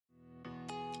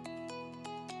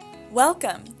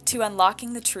Welcome to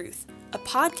Unlocking the Truth, a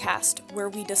podcast where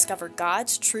we discover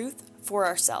God's truth for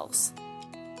ourselves.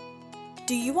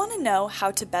 Do you want to know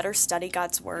how to better study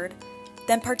God's Word?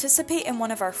 Then participate in one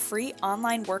of our free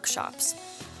online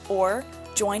workshops, or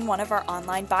join one of our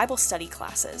online Bible study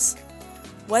classes.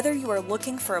 Whether you are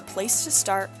looking for a place to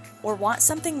start or want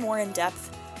something more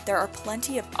in-depth, there are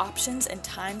plenty of options and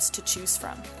times to choose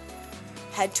from.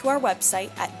 Head to our website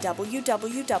at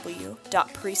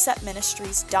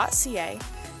www.preceptministries.ca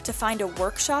to find a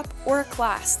workshop or a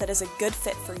class that is a good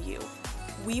fit for you.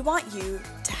 We want you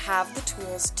to have the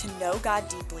tools to know God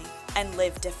deeply and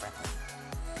live differently.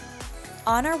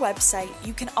 On our website,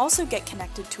 you can also get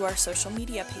connected to our social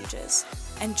media pages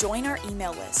and join our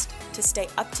email list to stay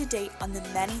up to date on the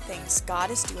many things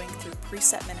God is doing through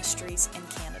Precept Ministries in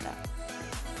Canada.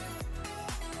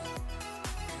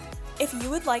 If you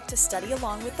would like to study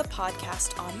along with the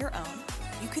podcast on your own,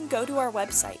 you can go to our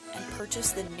website and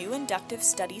purchase the new inductive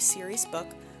study series book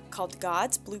called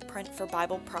God's Blueprint for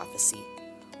Bible Prophecy.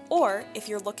 Or, if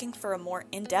you're looking for a more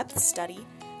in-depth study,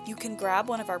 you can grab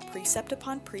one of our Precept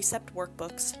Upon Precept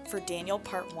workbooks for Daniel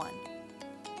Part 1.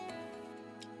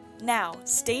 Now,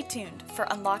 stay tuned for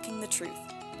Unlocking the Truth,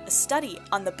 a study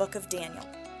on the book of Daniel.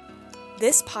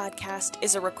 This podcast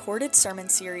is a recorded sermon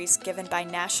series given by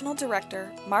National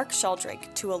Director Mark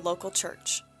Sheldrake to a local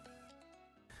church.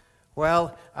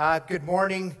 Well, good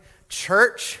morning,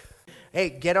 church.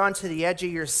 Hey, get onto the edge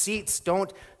of your seats.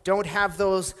 Don't have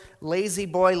those lazy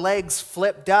boy legs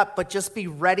flipped up, but just be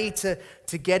ready to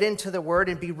get into the Word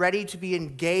and be ready to be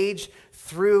engaged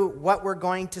through what we're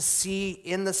going to see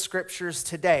in the Scriptures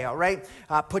today, all right?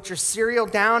 Put your cereal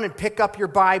down and pick up your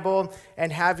Bible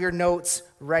and have your notes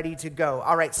ready to go.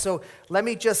 All right, so let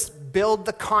me just build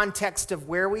the context of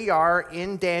where we are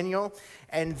in Daniel,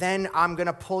 and then I'm going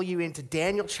to pull you into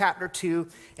Daniel chapter 2.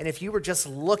 And if you were just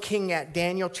looking at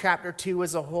Daniel chapter 2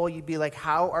 as a whole, you'd be like,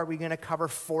 how are we going to cover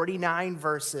 49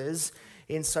 verses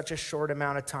in such a short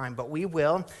amount of time? But we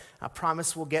will. I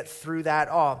promise we'll get through that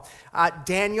all.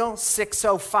 Daniel,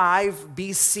 605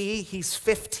 BC, he's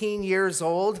 15 years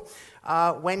old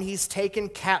when he's taken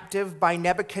captive by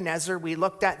Nebuchadnezzar. We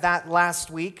looked at that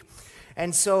last week.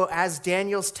 And so as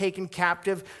Daniel's taken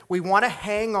captive, we want to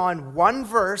hang on one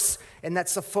verse, and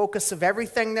that's the focus of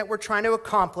everything that we're trying to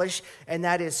accomplish, and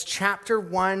that is chapter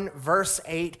 1, verse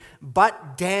 8.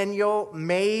 But Daniel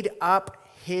made up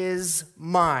his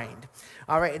mind.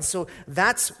 All right, and so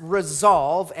that's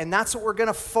resolve, and that's what we're going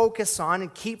to focus on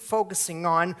and keep focusing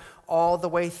on all the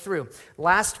way through.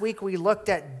 Last week, we looked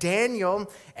at Daniel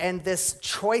and this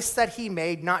choice that he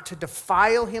made not to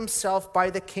defile himself by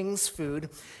the king's food.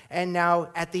 And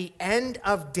now, at the end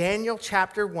of Daniel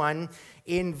chapter 1,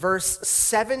 in verse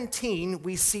 17,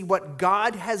 we see what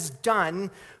God has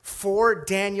done for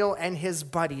Daniel and his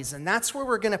buddies. And that's where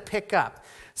we're going to pick up.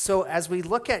 So as we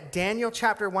look at Daniel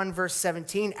chapter 1, verse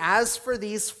 17, as for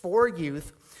these four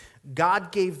youth,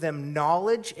 God gave them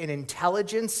knowledge and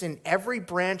intelligence in every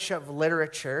branch of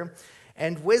literature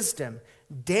and wisdom.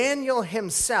 Daniel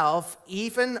himself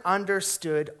even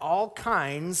understood all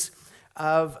kinds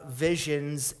of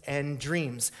visions and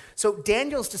dreams. So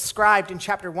Daniel's described in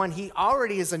chapter 1, he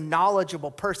already is a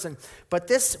knowledgeable person, but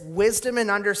this wisdom and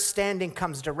understanding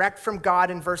comes direct from God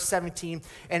in verse 17,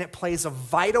 and it plays a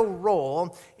vital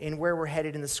role in where we're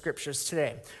headed in the Scriptures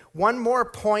today. One more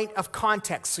point of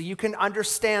context so you can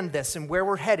understand this and where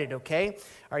we're headed, okay?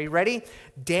 Are you ready?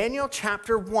 Daniel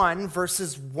chapter 1,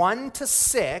 verses 1 to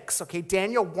 6, okay,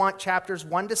 Daniel 1, chapters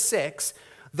 1 to 6,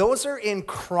 those are in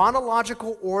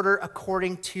chronological order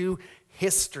according to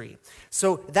history.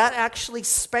 So that actually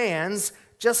spans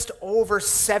just over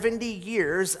 70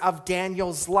 years of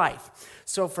Daniel's life.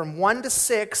 So from 1 to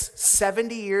 6,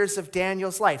 70 years of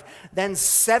Daniel's life. Then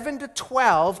 7 to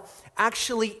 12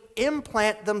 actually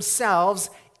implant themselves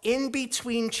in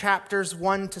between chapters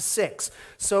 1 to 6.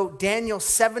 So Daniel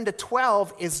 7 to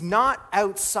 12 is not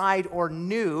outside or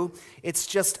new. It's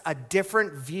just a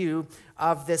different view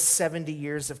of this 70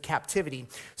 years of captivity.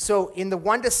 So in the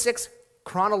 1 to 6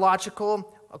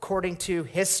 chronological, according to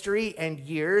history and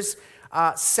years,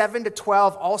 7 to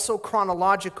 12 also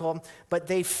chronological, but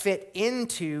they fit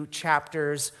into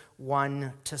chapters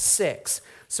 1 to 6.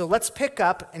 So let's pick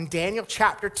up in Daniel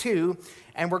chapter 2,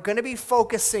 and we're going to be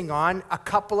focusing on a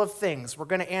couple of things. We're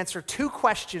going to answer two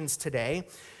questions today,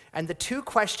 and the two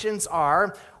questions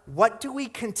are, what do we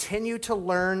continue to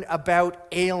learn about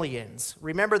aliens?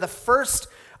 Remember, the first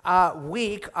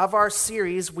week of our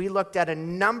series, we looked at a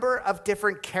number of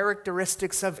different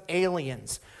characteristics of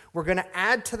aliens. We're going to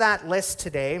add to that list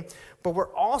today, but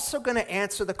we're also going to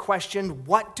answer the question,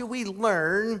 what do we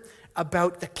learn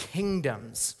about the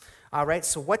kingdoms. All right,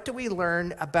 so what do we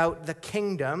learn about the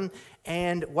kingdom,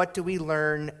 and what do we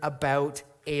learn about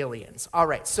aliens? All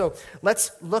right, so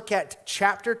let's look at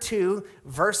chapter 2,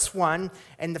 verse 1,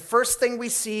 and the first thing we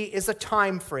see is a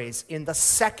time phrase. In the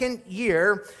second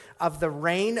year of the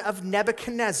reign of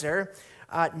Nebuchadnezzar,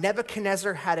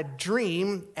 Nebuchadnezzar had a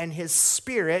dream, and his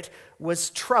spirit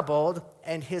was troubled,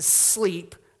 and his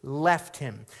sleep left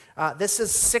him. This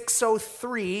is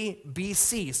 603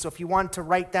 BC. So if you want to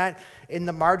write that in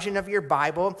the margin of your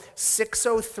Bible,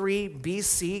 603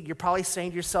 BC, you're probably saying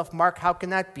to yourself, Mark, how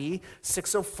can that be?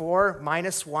 604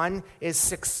 minus 1 is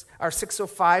 6, or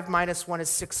 605 minus 1 is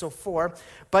 604.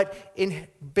 But in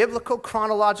biblical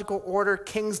chronological order,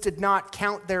 kings did not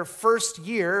count their first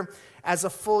year as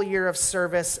a full year of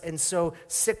service, and so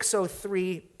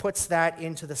 603 puts that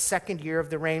into the second year of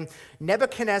the reign.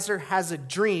 Nebuchadnezzar has a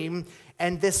dream,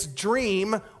 and this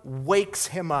dream wakes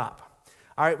him up.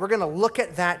 All right, we're going to look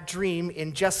at that dream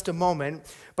in just a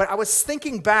moment, but I was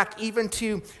thinking back even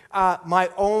to my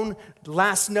own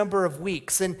last number of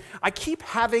weeks, and I keep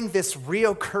having this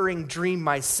reoccurring dream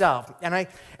myself, and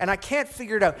I can't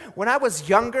figure it out. When I was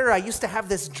younger, I used to have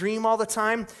this dream all the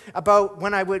time about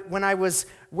when I was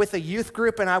with a youth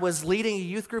group, and I was leading a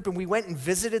youth group, and we went and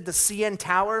visited the CN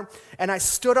Tower, and I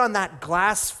stood on that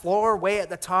glass floor way at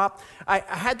the top. I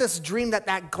had this dream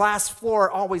that glass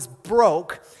floor always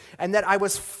broke, and that I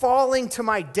was falling to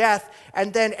my death,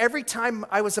 and then every time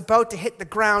I was about to hit the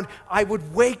ground, I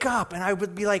would wake up, and I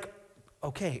would be like,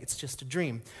 okay, it's just a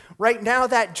dream. Right now,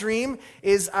 that dream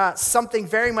is something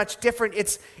very much different.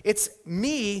 It's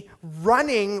me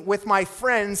running with my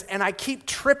friends, and I keep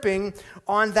tripping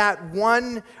on that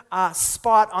one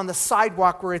spot on the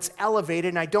sidewalk where it's elevated,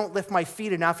 and I don't lift my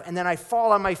feet enough, and then I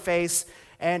fall on my face,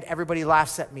 and everybody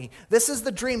laughs at me. This is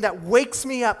the dream that wakes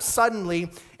me up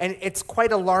suddenly, and it's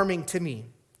quite alarming to me.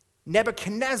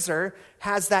 Nebuchadnezzar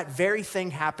has that very thing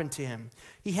happen to him.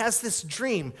 He has this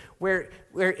dream where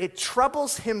it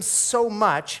troubles him so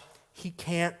much, he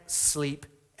can't sleep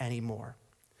anymore.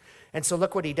 And so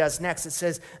look what he does next. It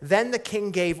says, then the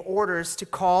king gave orders to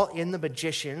call in the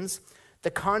magicians, the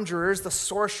conjurers, the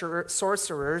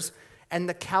sorcerers, and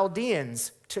the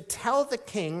Chaldeans to tell the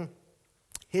king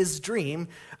his dream,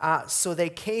 so they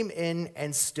came in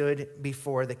and stood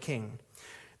before the king.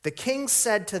 The king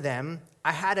said to them,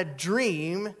 I had a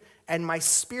dream, and my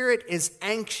spirit is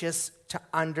anxious to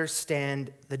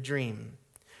understand the dream.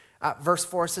 Verse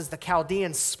 4 says, the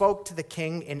Chaldeans spoke to the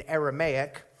king in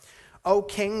Aramaic, O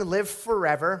king, live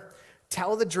forever.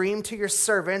 Tell the dream to your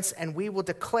servants, and we will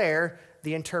declare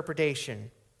the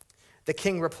interpretation. The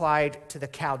king replied to the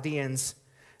Chaldeans,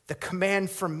 the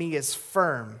command from me is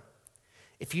firm.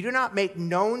 If you do not make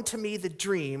known to me the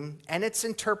dream and its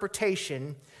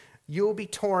interpretation, you will be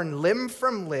torn limb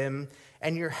from limb,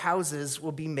 and your houses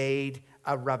will be made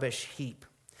a rubbish heap.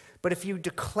 But if you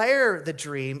declare the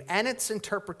dream and its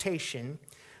interpretation,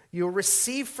 you'll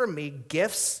receive from me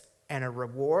gifts and a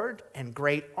reward and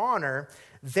great honor.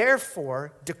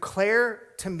 Therefore, declare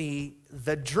to me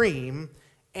the dream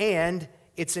and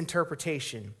its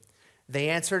interpretation. They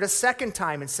answered a second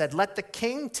time and said, let the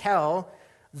king tell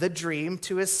the dream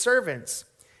to his servants,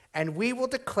 and we will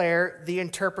declare the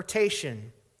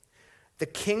interpretation. The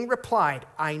king replied,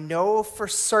 I know for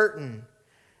certain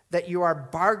that you are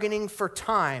bargaining for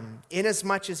time,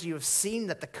 inasmuch as you have seen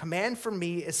that the command from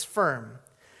me is firm,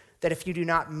 that if you do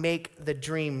not make the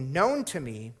dream known to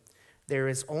me, there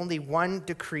is only one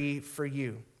decree for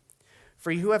you.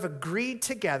 For you have agreed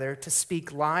together to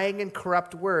speak lying and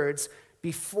corrupt words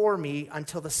before me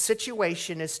until the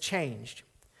situation is changed.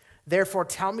 Therefore,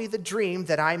 tell me the dream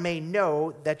that I may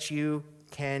know that you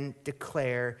can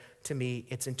declare to me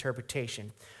its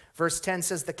interpretation. Verse 10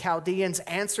 says, the Chaldeans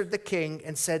answered the king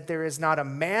and said, there is not a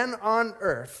man on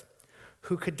earth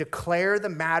who could declare the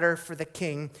matter for the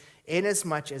king,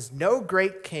 inasmuch as no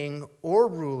great king or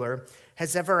ruler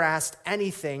has ever asked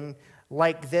anything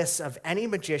like this of any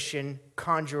magician,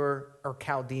 conjurer, or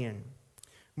Chaldean.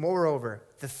 Moreover,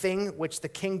 the thing which the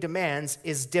king demands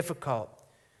is difficult.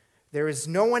 There is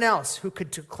no one else who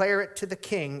could declare it to the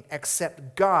king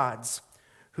except God's,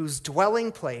 whose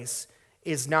dwelling place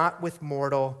is not with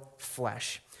mortal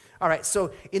flesh. All right,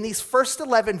 so in these first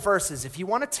 11 verses, if you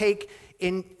want to take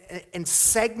in and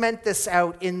segment this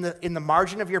out in the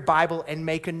margin of your Bible and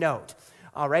make a note,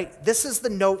 all right, this is the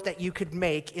note that you could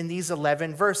make in these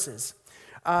 11 verses.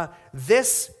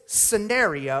 This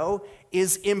scenario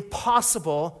is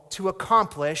impossible to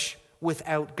accomplish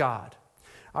without God.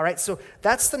 All right, so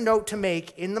that's the note to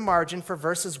make in the margin for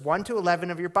verses 1 to 11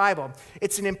 of your Bible.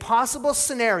 It's an impossible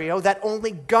scenario that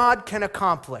only God can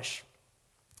accomplish.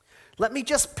 Let me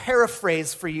just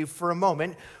paraphrase for you for a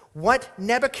moment what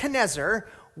Nebuchadnezzar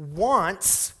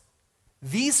wants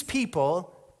these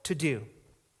people to do.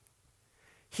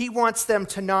 He wants them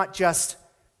to not just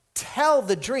tell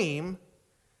the dream,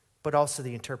 but also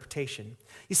the interpretation.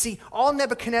 You see, all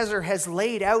Nebuchadnezzar has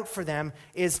laid out for them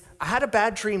is, I had a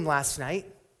bad dream last night.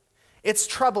 It's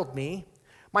troubled me.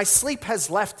 My sleep has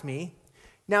left me.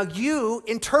 Now you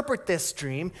interpret this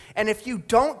dream, and if you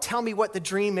don't tell me what the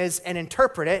dream is and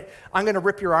interpret it, I'm going to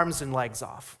rip your arms and legs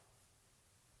off.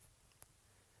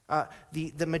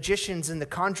 The magicians and the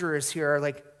conjurers here are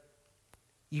like,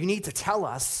 you need to tell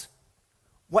us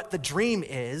what the dream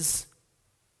is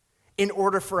in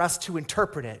order for us to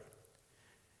interpret it.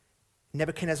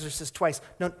 Nebuchadnezzar says twice,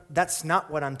 no, that's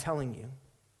not what I'm telling you.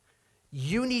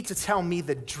 You need to tell me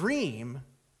the dream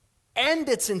and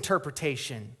its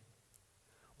interpretation,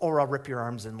 or I'll rip your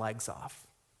arms and legs off.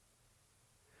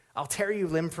 I'll tear you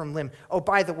limb from limb. Oh,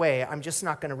 by the way, I'm just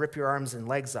not going to rip your arms and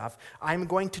legs off. I'm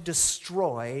going to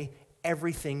destroy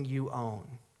everything you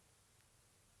own.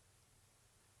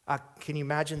 Can you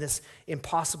imagine this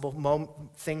impossible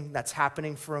thing that's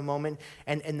happening for a moment?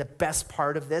 And the best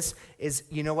part of this is,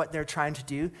 you know what they're trying to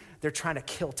do? They're trying to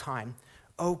kill time.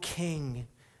 Oh, king,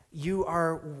 you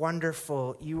are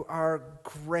wonderful. You are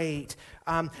great.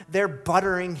 They're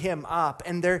buttering him up,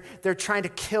 and they're trying to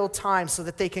kill time so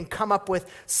that they can come up with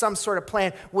some sort of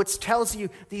plan, which tells you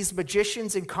these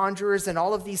magicians and conjurers and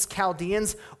all of these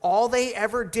Chaldeans, all they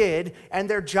ever did, and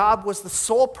their job was, the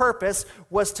sole purpose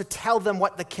was to tell them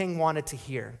what the king wanted to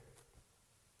hear.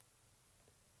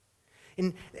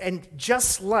 And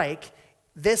just like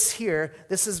this here,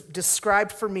 this is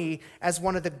described for me as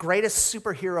one of the greatest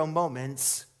superhero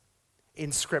moments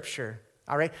in Scripture,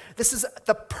 all right? This is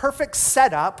the perfect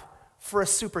setup for a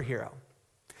superhero,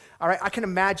 all right? I can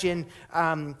imagine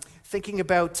thinking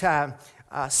about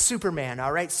Superman,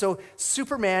 all right? So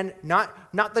Superman, not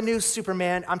the new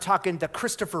Superman, I'm talking the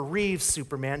Christopher Reeve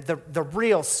Superman, the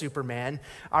real Superman,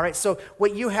 all right? So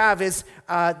what you have is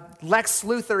Lex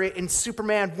Luthor in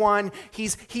Superman 1,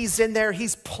 he's in there,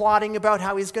 he's plotting about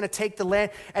how he's going to take the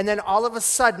land, and then all of a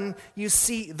sudden you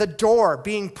see the door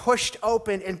being pushed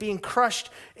open and being crushed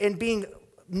and being,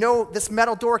 no, this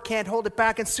metal door can't hold it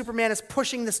back, and Superman is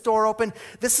pushing this door open.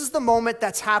 This is the moment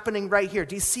that's happening right here.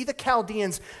 Do you see the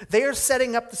Chaldeans? They are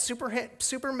setting up the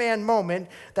Superman moment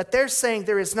that they're saying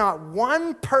there is not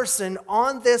one person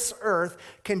on this earth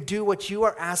can do what you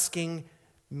are asking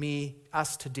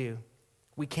us to do.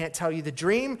 We can't tell you the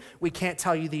dream. We can't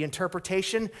tell you the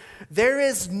interpretation. There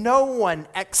is no one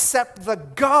except the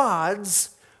gods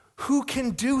who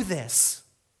can do this.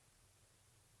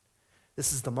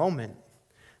 This is the moment.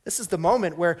 This is the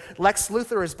moment where Lex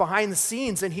Luthor is behind the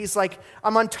scenes and he's like,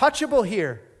 I'm untouchable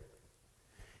here.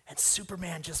 And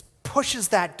Superman just pushes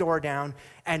that door down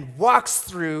and walks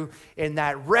through in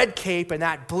that red cape and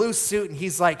that blue suit, and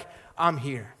he's like, I'm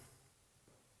here.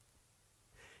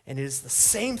 And it is the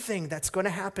same thing that's going to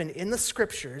happen in the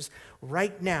Scriptures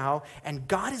right now, and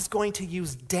God is going to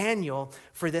use Daniel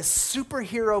for this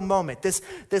superhero moment, this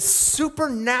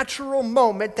supernatural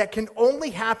moment that can only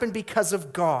happen because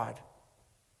of God.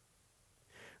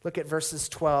 Look at verses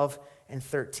 12 and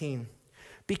 13.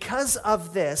 Because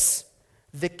of this,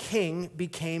 the king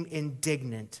became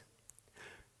indignant.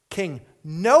 King,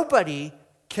 nobody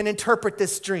can interpret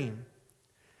this dream.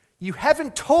 You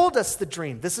haven't told us the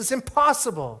dream. This is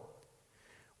impossible.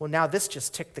 Well, now this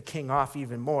just ticked the king off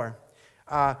even more.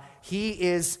 He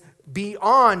is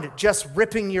beyond just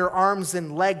ripping your arms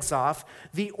and legs off.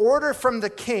 The order from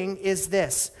the king is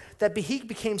this, that he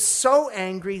became so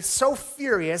angry, so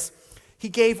furious, he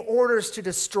gave orders to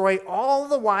destroy all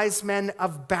the wise men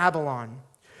of Babylon.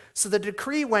 So the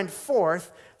decree went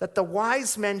forth that the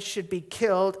wise men should be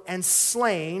killed and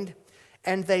slain,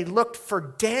 and they looked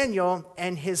for Daniel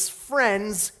and his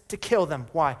friends to kill them.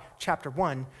 Why? Chapter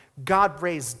 1, God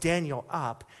raised Daniel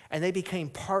up, and they became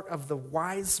part of the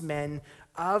wise men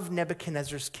of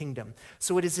Nebuchadnezzar's kingdom.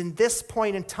 So it is in this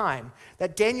point in time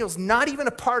that Daniel's not even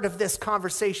a part of this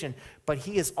conversation, but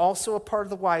he is also a part of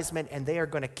the wise men, and they are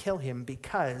going to kill him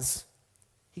because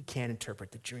he can't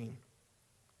interpret the dream.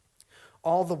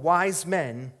 All the wise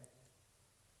men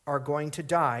are going to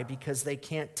die because they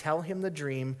can't tell him the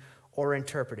dream or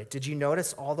interpret it. Did you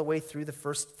notice all the way through the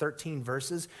first 13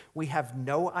 verses, we have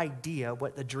no idea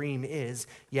what the dream is,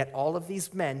 yet all of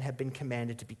these men have been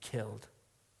commanded to be killed.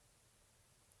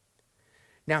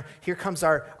 Now, here comes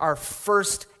our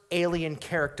first alien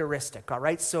characteristic, all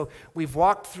right? So we've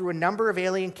walked through a number of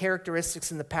alien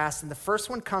characteristics in the past, and the first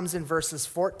one comes in verses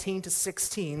 14 to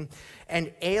 16,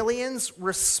 and aliens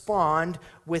respond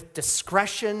with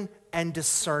discretion and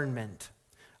discernment.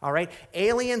 All right?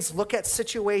 Aliens look at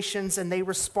situations and they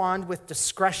respond with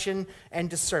discretion and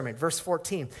discernment. Verse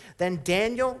 14. Then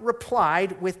Daniel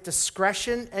replied with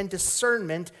discretion and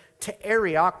discernment to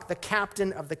Arioch, the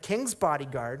captain of the king's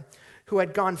bodyguard, who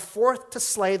had gone forth to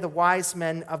slay the wise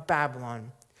men of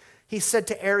Babylon. He said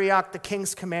to Arioch, the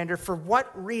king's commander, "For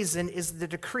what reason is the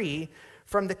decree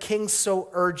from the king so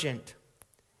urgent?"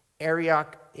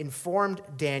 Arioch informed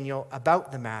Daniel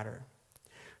about the matter.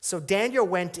 So Daniel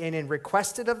went in and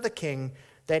requested of the king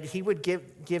that he would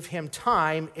give him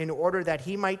time in order that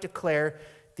he might declare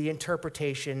the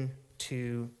interpretation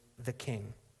to the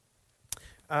king.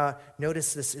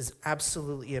 Notice this is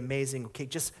absolutely amazing. Okay,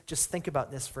 just think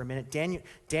about this for a minute.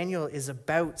 Daniel is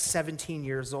about 17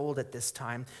 years old at this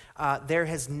time. There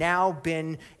has now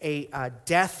been a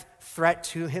death threat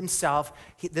to himself.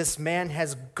 This man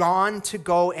has gone to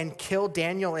go and kill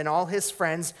Daniel and all his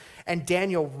friends, and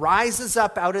Daniel rises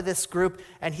up out of this group,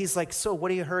 and he's like, "So,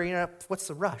 what are you hurrying up? What's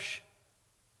the rush?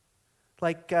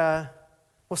 Like,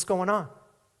 what's going on?"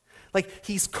 Like,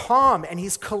 he's calm, and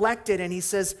he's collected, and he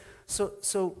says,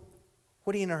 So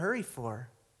what are you in a hurry for?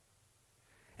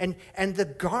 And the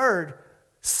guard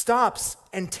stops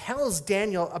and tells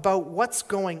Daniel about what's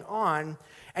going on.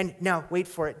 And now, wait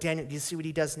for it. Daniel, do you see what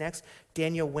he does next?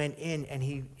 Daniel went in and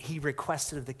he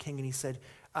requested of the king, and he said,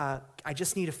 "I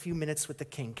just need a few minutes with the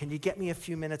king. Can you get me a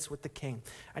few minutes with the king?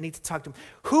 I need to talk to him."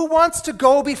 Who wants to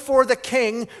go before the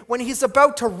king when he's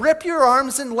about to rip your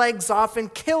arms and legs off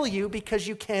and kill you because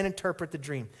you can't interpret the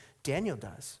dream? Daniel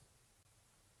does.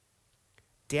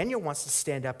 Daniel wants to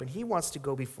stand up and he wants to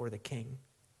go before the king.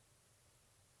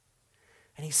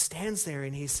 And he stands there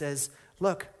and he says,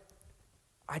 "Look,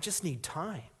 I just need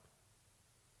time."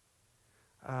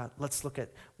 Let's look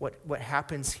at what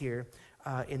happens here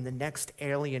in the next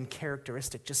alien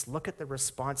characteristic. Just look at the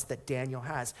response that Daniel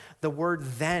has. The word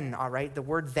 "then," all right? The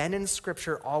word "then" in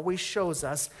Scripture always shows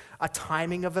us a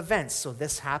timing of events. So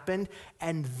this happened,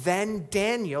 and then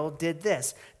Daniel did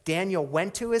this. Daniel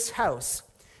went to his house,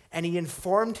 and he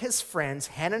informed his friends,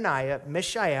 Hananiah,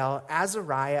 Mishael,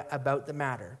 Azariah, about the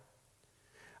matter.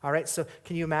 All right, so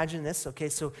can you imagine this? Okay,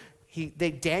 so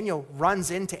Daniel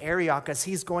runs into Arioch as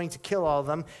he's going to kill all of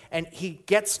them, and he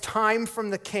gets time from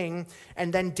the king,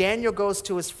 and then Daniel goes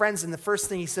to his friends, and the first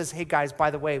thing he says, "Hey guys,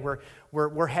 by the way,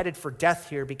 we're headed for death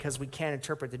here because we can't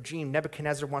interpret the dream.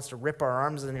 Nebuchadnezzar wants to rip our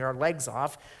arms and our legs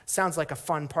off. Sounds like a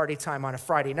fun party time on a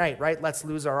Friday night, right? Let's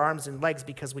lose our arms and legs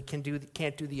because we can't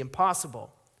do the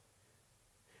impossible."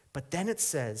 But then it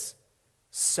says,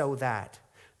 "so that."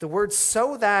 The word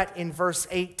 "so that" in verse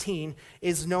 18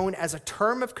 is known as a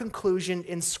term of conclusion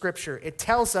in Scripture. It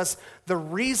tells us the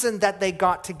reason that they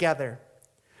got together.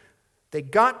 They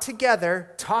got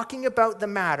together talking about the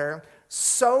matter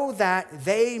so that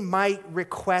they might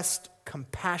request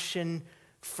compassion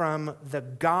from the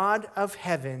God of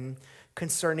heaven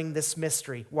concerning this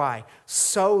mystery. Why?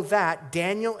 So that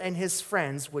Daniel and his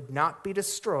friends would not be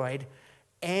destroyed,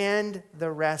 and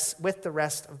with the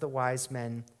rest of the wise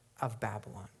men of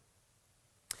Babylon.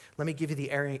 Let me give you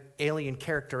the alien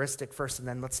characteristic first, and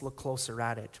then let's look closer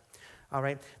at it. All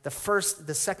right.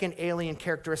 The second alien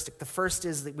characteristic. The first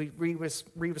is that we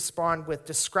respond with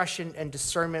discretion and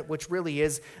discernment, which really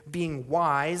is being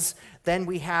wise. Then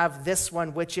we have this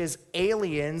one, which is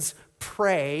aliens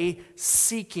pray,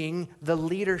 seeking the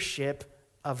leadership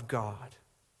of God.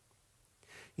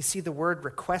 You see, the word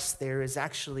 "request" there is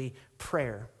actually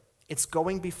prayer. It's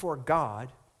going before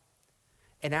God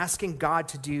and asking God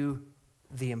to do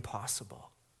the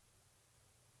impossible.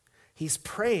 He's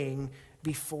praying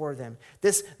before them.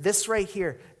 This right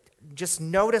here, just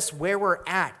notice where we're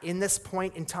at in this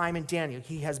point in time in Daniel.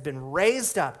 He has been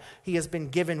raised up. He has been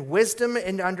given wisdom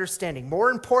and understanding.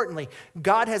 More importantly,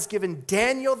 God has given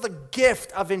Daniel the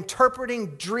gift of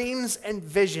interpreting dreams and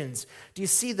visions. Do you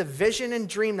see the vision and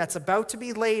dream that's about to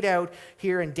be laid out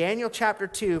here in Daniel chapter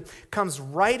 2 comes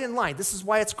right in line. This is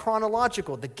why it's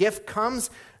chronological. The gift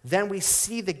comes, then we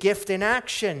see the gift in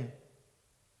action.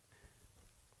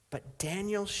 But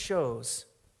Daniel shows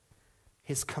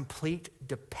his complete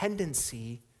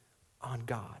dependency on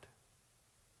God.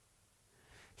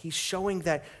 He's showing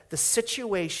that the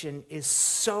situation is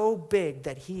so big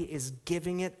that he is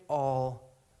giving it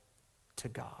all to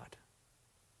God.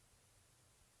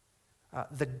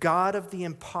 The God of the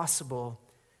impossible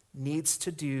needs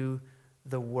to do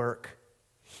the work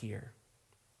here.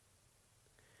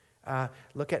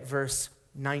 Look at verse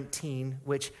 19,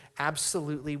 which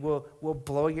absolutely will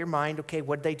blow your mind. Okay,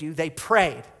 what did they do? They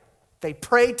prayed. They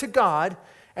prayed to God,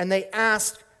 and they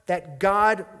asked that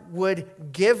God would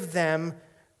give them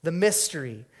the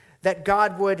mystery. that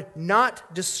God would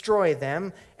not destroy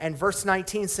them. And verse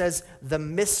 19 says, the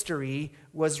mystery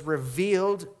was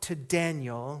revealed to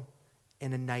Daniel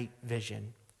in a night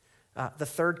vision. The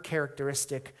third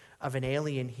characteristic of an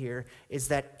alien here is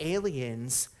that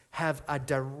aliens have a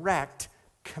direct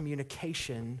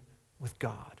communication with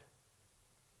God.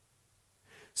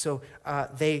 So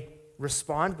they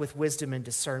respond with wisdom and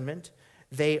discernment.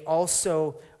 They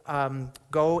also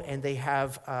go and they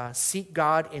have seek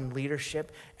God in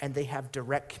leadership, and they have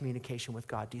direct communication with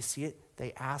God. Do you see it?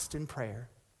 They asked in prayer.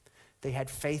 They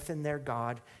had faith in their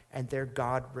God, and their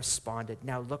God responded.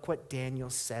 Now look what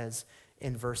Daniel says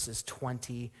in verses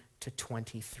 20 to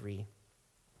 23.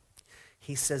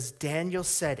 He says, Daniel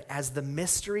said, as the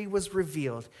mystery was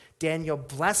revealed, Daniel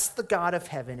blessed the God of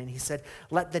heaven, and he said,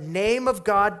 let the name of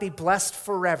God be blessed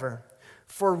forever,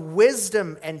 for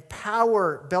wisdom and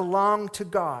power belong to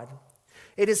God.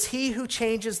 It is he who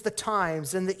changes the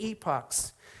times and the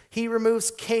epochs. He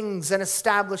removes kings and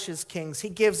establishes kings. He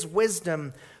gives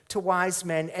wisdom to wise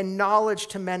men and knowledge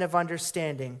to men of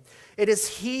understanding. It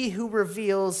is he who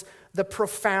reveals the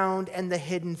profound and the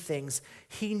hidden things.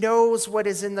 He knows what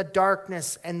is in the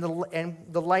darkness and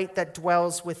the light that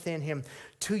dwells within him.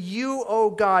 To you, O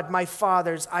God, my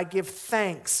fathers, I give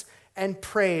thanks and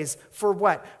praise. For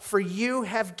what? For you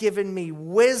have given me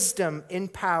wisdom in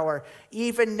power.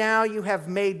 Even now you have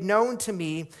made known to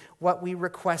me what we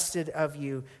requested of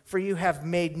you. For you have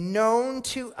made known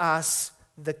to us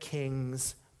the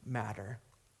king's matter.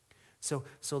 So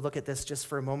look at this just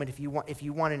for a moment. If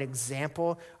you want an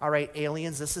example, all right,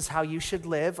 aliens, this is how you should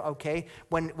live, okay?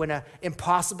 When an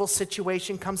impossible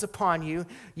situation comes upon you,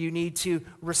 you need to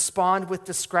respond with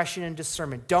discretion and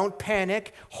discernment. Don't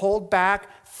panic, hold back,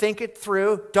 think it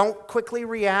through, don't quickly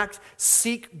react,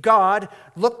 seek God,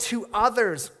 look to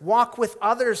others, walk with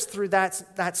others through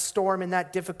that storm and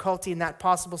that difficulty and that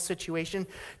possible situation.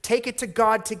 Take it to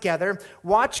God together,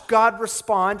 watch God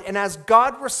respond, and as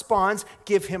God responds,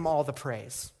 give him all the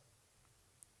praise.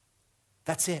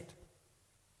 That's it.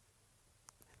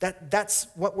 That's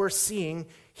what we're seeing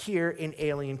here in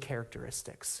alien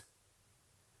characteristics.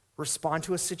 Respond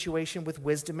to a situation with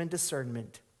wisdom and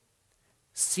discernment.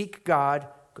 Seek God,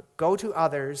 go to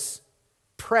others,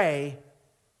 pray.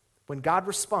 When God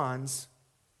responds,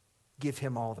 give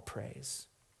him all the praise.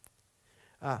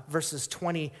 Verses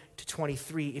 20 to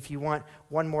 23, if you want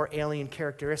one more alien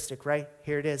characteristic, right?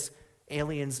 Here it is.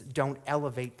 Aliens don't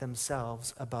elevate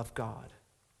themselves above God.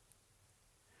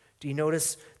 Do you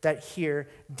notice that here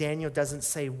Daniel doesn't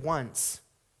say once,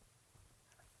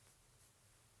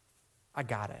 I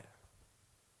got it.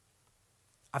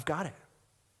 I've got it.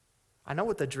 I know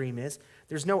what the dream is.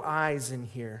 There's no I's in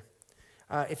here.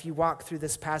 If you walk through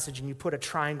this passage and you put a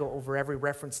triangle over every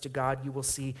reference to God, you will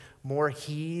see more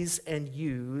he's and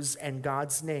you's and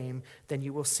God's name than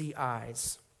you will see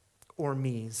I's or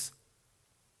me's.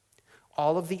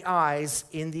 All of the I's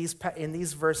in these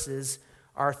verses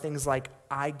are things like,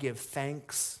 I give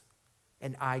thanks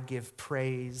and I give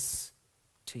praise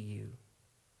to you.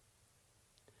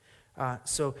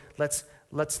 So let's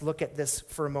look at this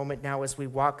for a moment now as we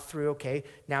walk through, okay?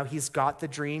 Now he's got the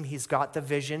dream, he's got the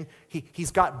vision,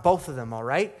 he's got both of them, all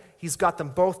right? He's got them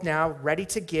both now ready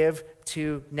to give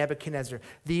to Nebuchadnezzar.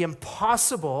 The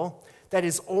impossible that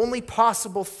is only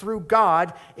possible through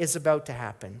God is about to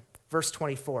happen. Verse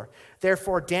 24,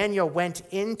 therefore Daniel went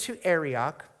into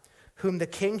Arioch, whom the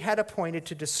king had appointed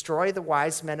to destroy the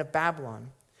wise men of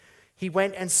Babylon. He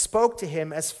went and spoke to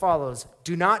him as follows,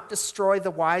 do not destroy the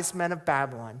wise men of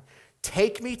Babylon.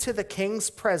 Take me to the king's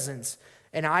presence,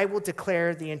 and I will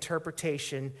declare the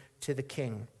interpretation to the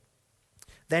king.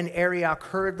 Then Arioch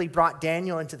hurriedly brought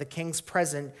Daniel into the king's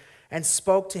presence and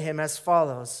spoke to him as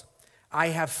follows, I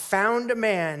have found a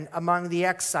man among the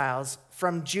exiles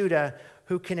from Judah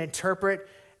who can interpret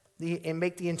and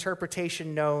make the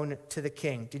interpretation known to the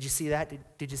king. Did you see that?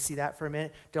 Did you see that for a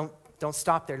minute? Don't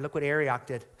stop there. Look what Arioch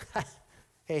did.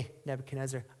 Hey,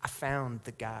 Nebuchadnezzar, I found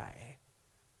the guy.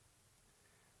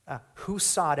 Who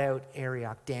sought out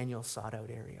Arioch? Daniel sought out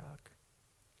Arioch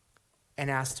and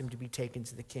asked him to be taken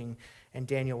to the king. And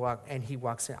Daniel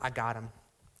walks in. I got him.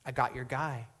 I got your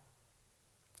guy.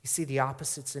 You see the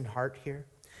opposites in heart here?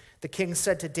 The king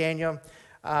said to Daniel,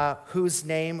 whose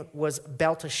name was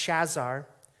Belteshazzar,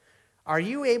 are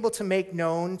you able to make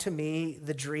known to me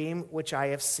the dream which I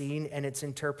have seen and its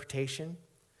interpretation?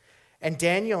 And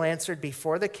Daniel answered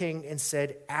before the king and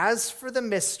said, as for the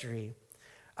mystery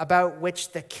about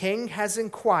which the king has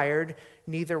inquired,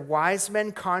 neither wise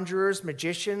men, conjurers,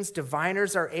 magicians,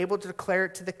 diviners are able to declare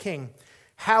it to the king.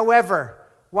 However,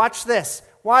 watch this.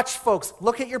 Watch, folks.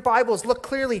 Look at your Bibles. Look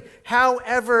clearly.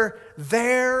 However,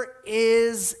 there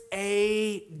is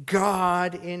a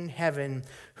God in heaven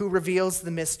who reveals the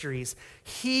mysteries.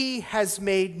 He has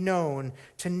made known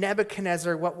to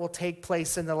Nebuchadnezzar what will take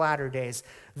place in the latter days.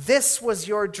 This was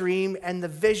your dream and the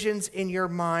visions in your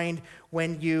mind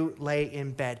when you lay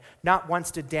in bed. Not once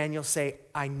did Daniel say,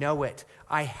 I know it,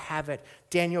 I have it.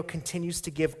 Daniel continues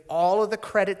to give all of the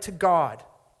credit to God.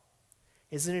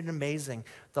 Isn't it amazing?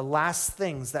 The last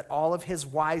things that all of his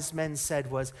wise men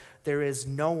said was, there is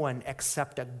no one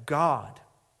except a God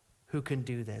who can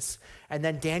do this. And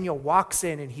then Daniel walks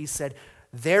in and he said,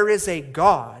 there is a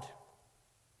God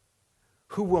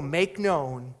who will make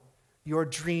known your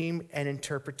dream and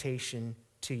interpretation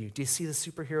to you. Do you see the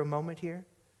superhero moment here?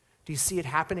 Do you see it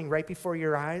happening right before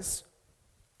your eyes?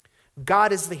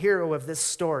 God is the hero of this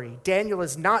story. Daniel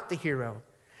is not the hero.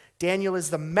 Daniel is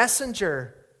the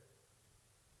messenger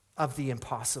of the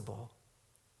impossible.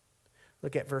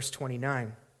 Look at verse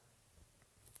 29.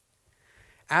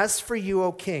 As for you,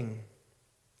 O king,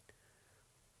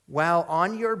 while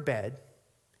on your bed,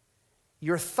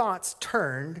 your thoughts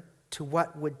turned to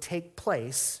what would take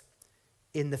place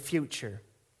in the future.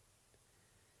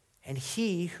 And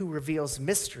he who reveals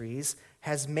mysteries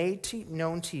has made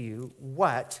known to you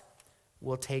what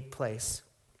will take place.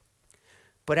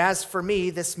 But as for me,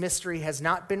 this mystery has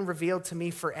not been revealed to me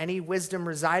for any wisdom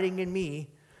residing in me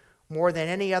more than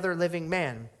any other living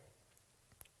man,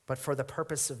 but for the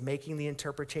purpose of making the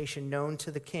interpretation known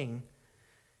to the king,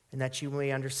 and that you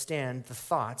may understand the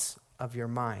thoughts of your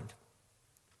mind.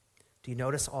 Do you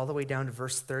notice all the way down to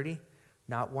verse 30?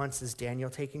 Not once is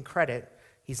Daniel taking credit.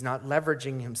 He's not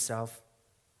leveraging himself.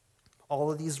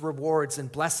 All of these rewards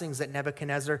and blessings that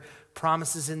Nebuchadnezzar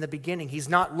promises in the beginning, he's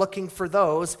not looking for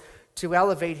those to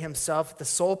elevate himself. The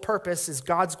sole purpose is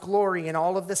God's glory in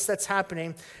all of this that's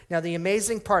happening. Now, the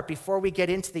amazing part, before we get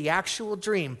into the actual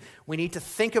dream, we need to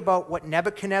think about what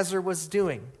Nebuchadnezzar was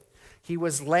doing. He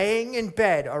was laying in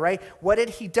bed, all right? What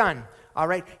had he done? All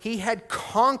right, he had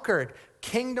conquered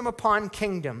kingdom upon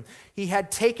kingdom. He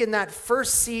had taken that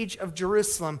first siege of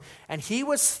Jerusalem, and he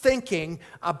was thinking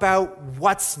about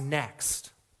what's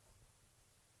next.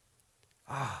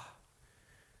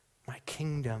 My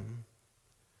kingdom.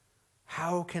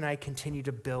 How can I continue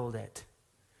to build it?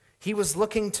 He was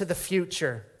looking to the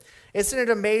future. Isn't it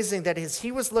amazing that as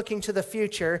he was looking to the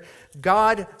future,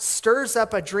 God stirs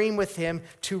up a dream with him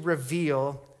to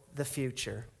reveal the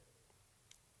future?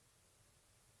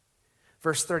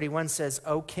 Verse 31 says,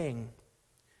 O king,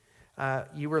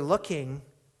 you were looking,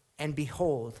 and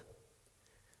behold,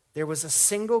 there was a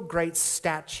single great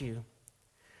statue.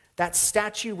 That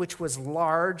statue, which was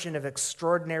large and of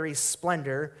extraordinary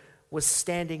splendor, was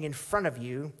standing in front of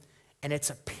you, and its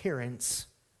appearance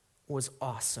was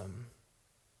awesome.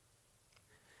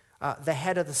 The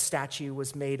head of the statue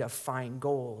was made of fine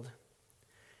gold,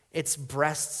 its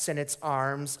breasts and its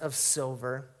arms of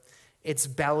silver, its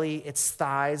belly, its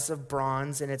thighs of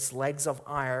bronze, and its legs of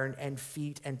iron, and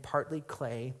feet and partly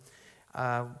clay,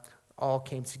 all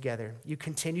came together. You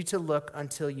continued to look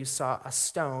until you saw a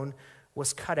stone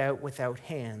was cut out without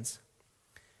hands,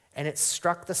 and it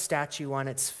struck the statue on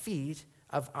its feet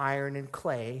of iron and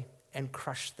clay and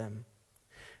crushed them.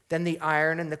 Then the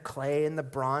iron and the clay and the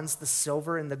bronze, the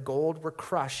silver and the gold were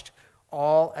crushed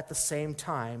all at the same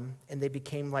time, and they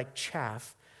became like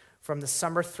chaff from the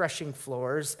summer threshing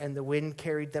floors, and the wind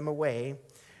carried them away,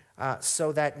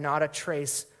 so that not a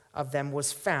trace of them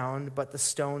was found, but the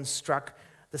stone struck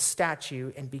the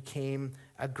statue and became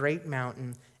a great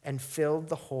mountain and filled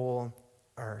the whole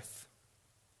earth.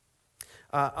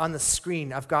 On the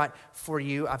screen, I've got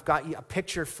a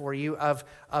picture for you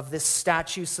of this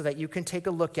statue so that you can take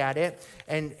a look at it.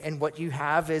 And what you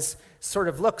have is sort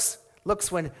of looks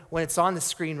when it's on the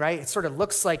screen, right? It sort of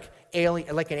looks like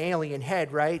an alien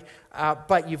head, right?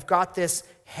 But you've got this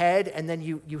head, and then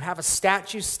you have a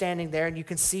statue standing there, and you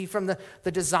can see from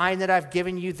the design that I've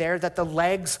given you there that the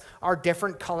legs are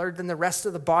different colored than the rest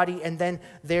of the body, and then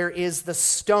there is the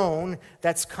stone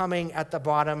that's coming at the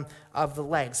bottom of the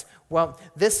legs. Well,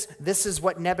 this is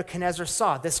what Nebuchadnezzar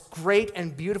saw, this great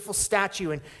and beautiful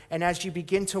statue. And as you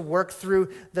begin to work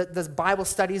through the Bible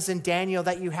studies in Daniel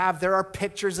that you have, there are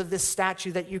pictures of this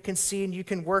statue that you can see and you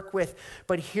can work with.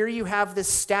 But here you have this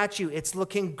statue. It's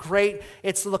looking great.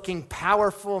 It's looking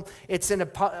powerful. It's in a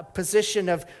position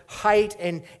of height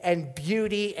and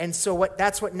beauty. And so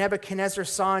that's what Nebuchadnezzar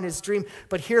saw in his dream.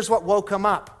 But here's what woke him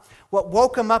up. What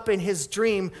woke him up in his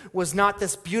dream was not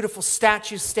this beautiful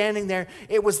statue standing there.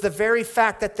 It was the very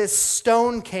fact that this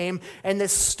stone came, and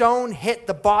this stone hit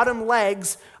the bottom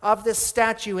legs of this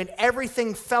statue, and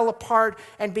everything fell apart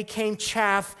and became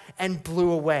chaff and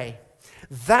blew away.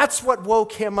 That's what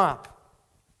woke him up.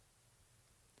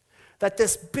 That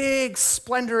this big,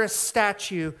 splendorous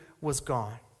statue was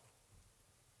gone.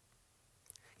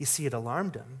 You see, it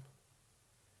alarmed him.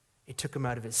 It took him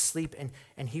out of his sleep,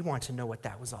 and he wanted to know what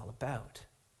that was all about.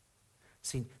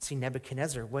 See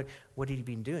Nebuchadnezzar, what had he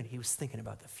been doing? He was thinking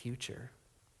about the future.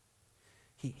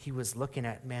 He was looking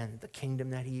at, man, the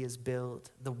kingdom that he has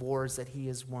built, the wars that he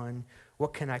has won.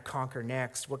 What can I conquer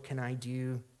next? What can I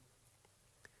do?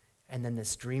 And then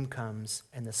this dream comes,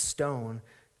 and the stone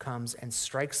comes and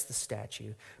strikes the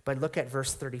statue. But look at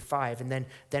verse 35, and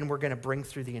then we're going to bring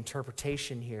through the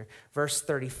interpretation here. Verse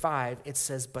 35, it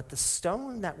says, but the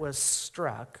stone that was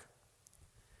struck,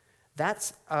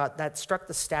 that struck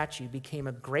the statue, became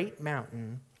a great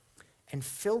mountain and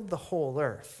filled the whole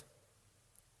earth.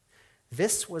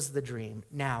 This was the dream.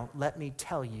 Now, let me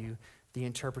tell you the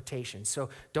interpretation. So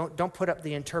don't put up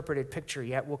the interpreted picture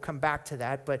yet. We'll come back to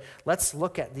that, but let's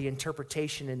look at the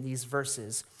interpretation in these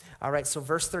verses. All right, so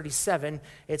verse 37,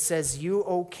 it says, you,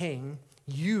 O king,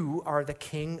 you are the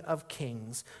King of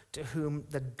kings, to whom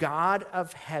the God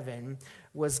of heaven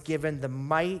was given the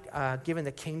might, given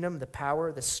the kingdom, the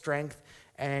power, the strength,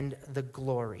 and the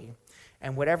glory.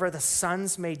 And whatever the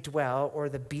sons may dwell, or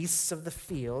the beasts of the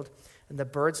field, and the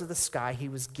birds of the sky, he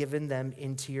was given them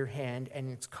into your hand,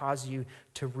 and it's caused you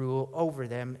to rule over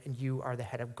them, and you are the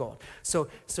head of gold. So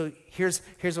here's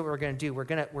what we're going to do. We're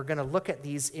going to look at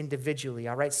these individually,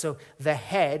 all right? So the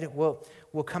head, we'll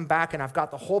come back, and I've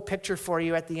got the whole picture for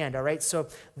you at the end, all right? So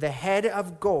the head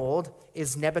of gold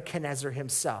is Nebuchadnezzar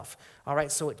himself, all right?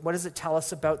 So what does it tell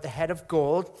us about the head of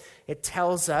gold? It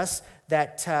tells us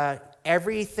that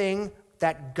everything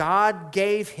that God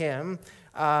gave him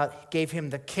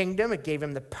the kingdom, it gave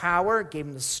him the power, it gave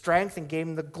him the strength, and gave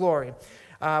him the glory.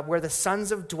 Where the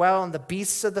sons of dwell and the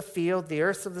beasts of the field, the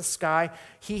earth of the sky,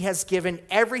 he has given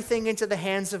everything into the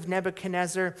hands of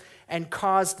Nebuchadnezzar and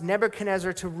caused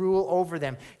Nebuchadnezzar to rule over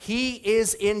them. He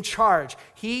is in charge.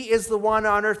 He is the one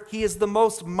on earth. He is the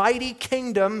most mighty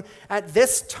kingdom at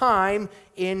this time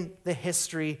in the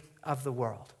history of the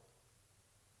world.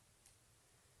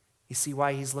 You see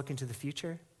why he's looking to the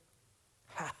future?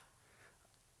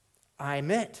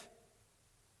 I'm it.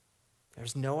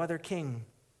 There's no other king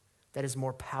that is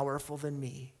more powerful than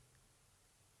me.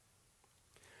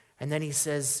 And then he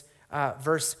says,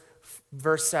 verse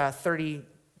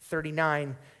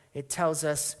 39, it tells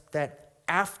us that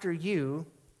after you,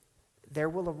 there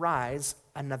will arise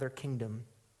another kingdom,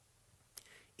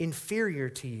 inferior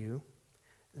to you,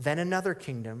 then another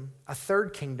kingdom, a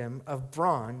third kingdom of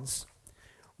bronze,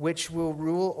 which will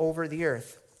rule over the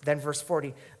earth. Then verse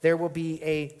 40, there will be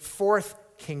a fourth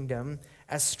kingdom,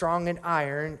 as strong as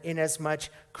iron, inasmuch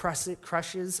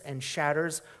crushes and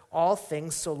shatters all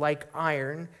things, so like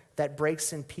iron that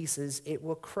breaks in pieces, it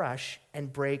will crush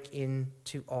and break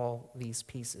into all these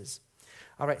pieces.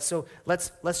 All right, so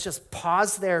let's just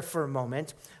pause there for a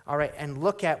moment, all right, and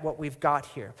look at what we've got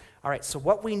here. All right, so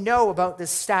what we know about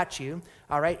this statue,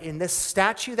 all right, in this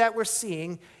statue that we're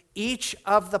seeing, each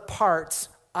of the parts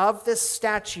of this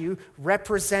statue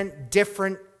represent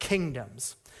different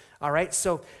kingdoms. All right,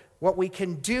 so what we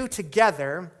can do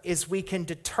together is we can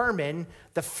determine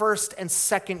the first and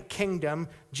second kingdom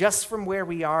just from where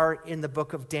we are in the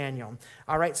book of Daniel.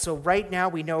 All right, so right now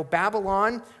we know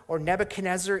Babylon or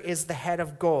Nebuchadnezzar is the head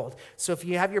of gold. So if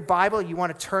you have your Bible, you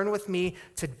want to turn with me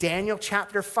to Daniel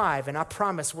chapter 5, and I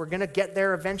promise we're going to get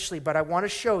there eventually, but I want to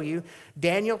show you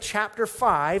Daniel chapter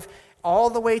 5.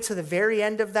 All the way to the very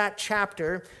end of that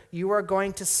chapter, you are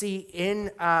going to see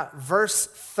in verse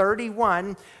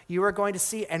 31, you are going to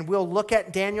see, and we'll look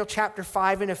at Daniel chapter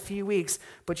 5 in a few weeks,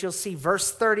 but you'll see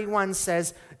verse 31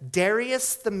 says,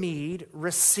 Darius the Mede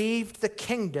received the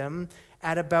kingdom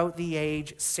at about the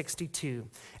age 62.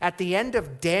 At the end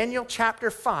of Daniel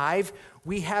chapter 5,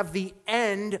 we have the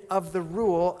end of the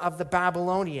rule of the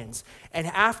Babylonians. And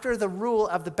after the rule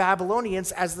of the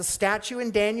Babylonians, as the statue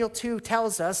in Daniel 2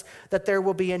 tells us that there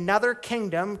will be another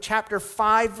kingdom, chapter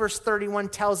 5 verse 31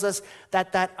 tells us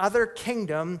that that other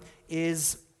kingdom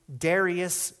is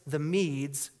Darius the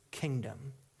Mede's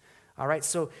kingdom. All right,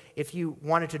 so if you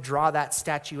wanted to draw that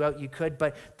statue out, you could,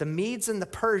 but the Medes and the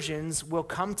Persians will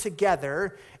come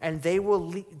together and they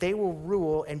will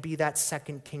rule and be that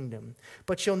second kingdom.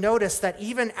 But you'll notice that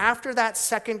even after that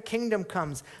second kingdom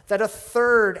comes, that a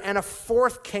third and a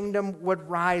fourth kingdom would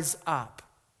rise up.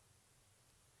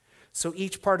 So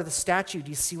each part of the statue,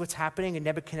 do you see what's happening? And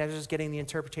Nebuchadnezzar is getting the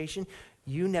interpretation.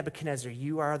 You, Nebuchadnezzar,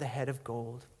 you are the head of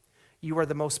gold. You are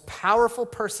the most powerful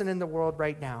person in the world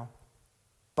right now.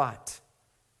 But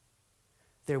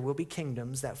there will be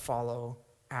kingdoms that follow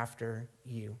after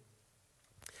you.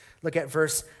 Look at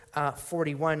verse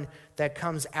 41 that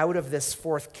comes out of this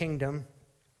fourth kingdom.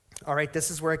 All right, this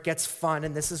is where it gets fun,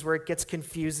 and this is where it gets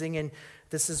confusing, and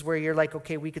this is where you're like,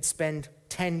 okay, we could spend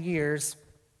 10 years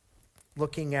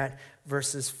looking at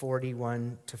verses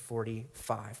 41 to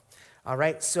 45. All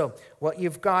right, so what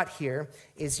you've got here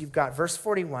is you've got verse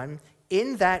 41,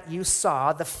 in that you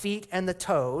saw the feet and the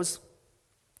toes,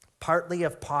 partly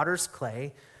of potter's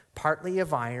clay, partly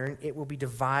of iron. It will be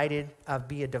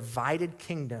a divided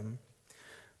kingdom,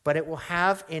 but it will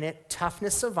have in it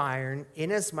toughness of iron,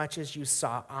 inasmuch as you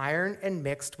saw iron and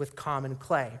mixed with common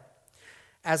clay.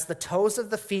 As the toes of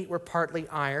the feet were partly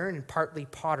iron and partly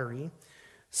pottery,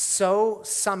 so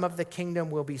some of the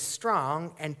kingdom will be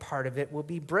strong and part of it will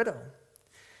be brittle.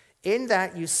 In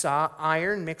that you saw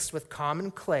iron mixed with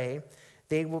common clay,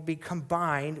 they will be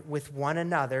combined with one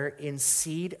another in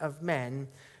seed of men,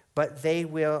 but they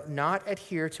will not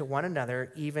adhere to one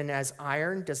another, even as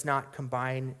iron does not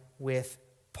combine with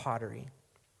pottery.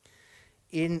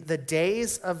 In the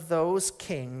days of those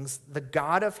kings, the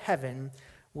God of heaven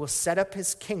will set up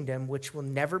his kingdom, which will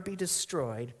never be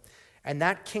destroyed, and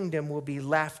that kingdom will be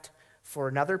left for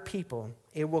another people.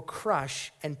 It will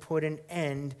crush and put an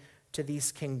end to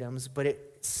these kingdoms, but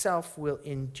itself will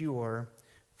endure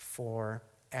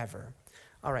forever.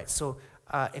 All right, so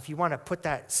if you want to put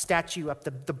that statue up,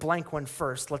 the blank one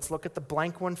first, let's look at the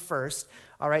blank one first.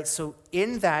 All right, so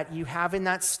in that, you have in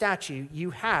that statue,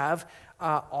 you have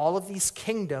all of these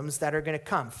kingdoms that are going to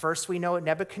come. First, we know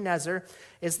Nebuchadnezzar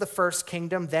is the first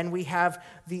kingdom. Then we have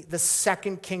the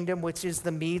second kingdom, which is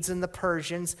the Medes and the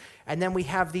Persians. And then we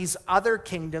have these other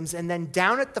kingdoms. And then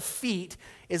down at the feet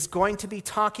is going to be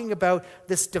talking about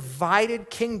this divided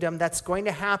kingdom that's going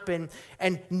to happen.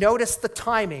 And notice the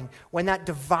timing. When that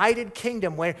divided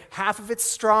kingdom, where half of it's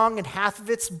strong and half of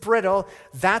it's brittle,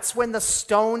 that's when the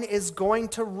stone is going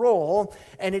to roll,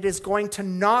 and it is going to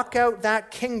knock out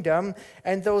that kingdom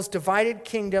and those divided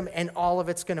kingdom, and all of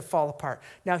it's going to fall apart.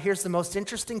 Now, here's the most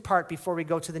interesting part before we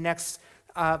go to the next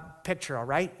picture, all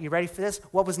right? You ready for this?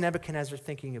 What was Nebuchadnezzar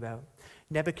thinking about?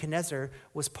 Nebuchadnezzar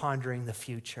was pondering the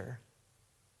future.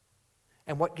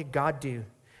 And what did God do?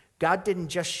 God didn't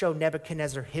just show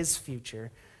Nebuchadnezzar his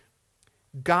future.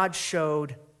 God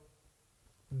showed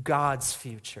God's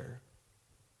future.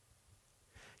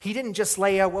 He didn't just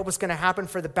lay out what was going to happen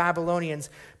for the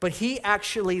Babylonians, but he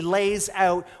actually lays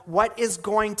out what is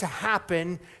going to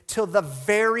happen till the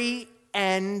very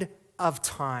end of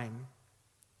time.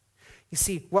 You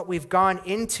see, what we've gone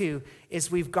into is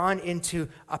we've gone into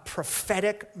a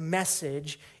prophetic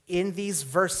message in these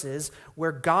verses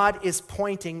where God is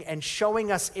pointing and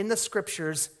showing us in the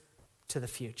scriptures to the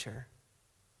future.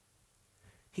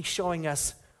 He's showing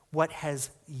us what has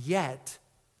yet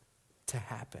to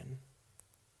happen.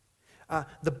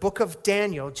 The book of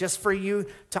Daniel, just for you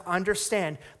to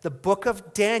understand, the book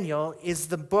of Daniel is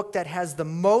the book that has the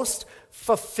most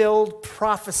fulfilled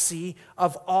prophecy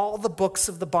of all the books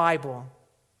of the Bible.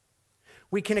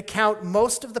 We can account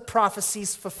most of the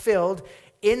prophecies fulfilled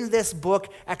in this book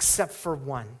except for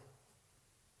one.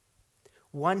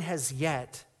 One has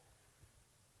yet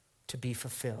to be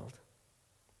fulfilled.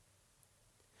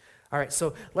 All right,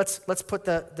 so let's put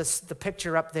the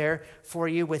picture up there for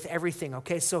you with everything,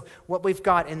 okay? So what we've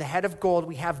got in the head of gold,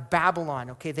 we have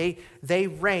Babylon, okay? They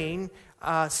reign,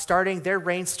 their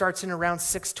reign starts in around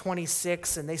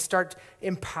 626, and they start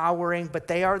empowering, but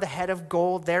they are the head of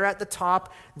gold. They're at the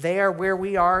top. They are where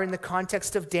we are in the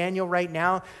context of Daniel right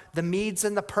now. The Medes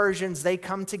and the Persians, they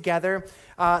come together.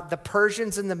 The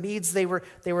Persians and the Medes, they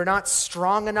were not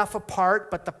strong enough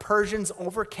apart, but the Persians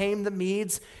overcame the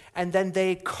Medes, and then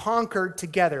they conquered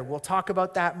together. We'll talk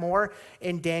about that more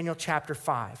in Daniel chapter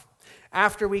 5.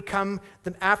 After comes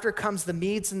the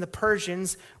Medes and the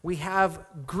Persians, we have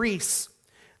Greece.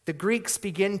 The Greeks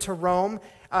begin to roam.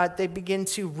 They begin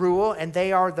to rule, and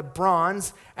they are the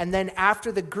bronze. And then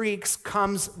after the Greeks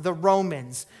comes the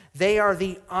Romans. They are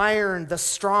the iron, the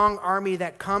strong army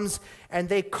that comes, and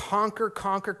they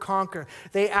conquer.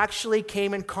 They actually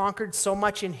came and conquered so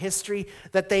much in history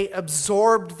that they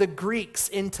absorbed the Greeks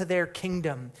into their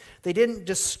kingdom. They didn't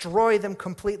destroy them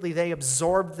completely. They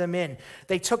absorbed them in.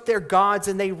 They took their gods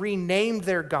and they renamed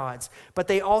their gods, but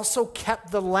they also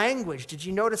kept the language. Did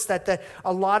you notice that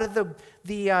a lot of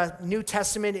the New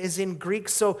Testament is in Greek,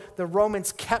 so the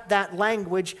Romans kept that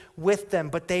language with them,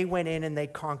 but they went in and they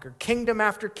conquered. Kingdom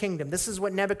after kingdom. This is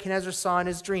what Nebuchadnezzar saw in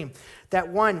his dream. That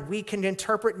one, we can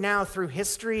interpret now through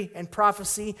history and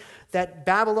prophecy that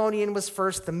Babylonian was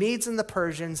first, the Medes and the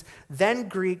Persians, then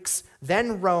Greeks,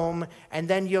 then Rome, and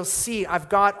then you'll see I've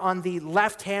got on the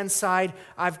left-hand side,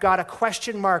 I've got a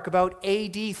question mark about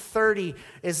AD 30.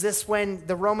 Is this when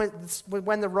the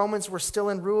Romans were still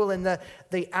in rule in the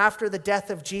after the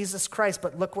death of Jesus Christ?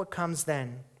 But look what comes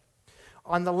then.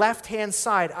 On the left-hand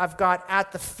side, I've got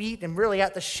at the feet and really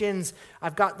at the shins,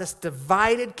 I've got this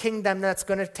divided kingdom that's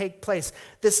going to take place.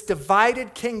 This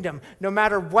divided kingdom, no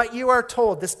matter what you are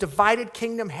told, this divided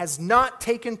kingdom has not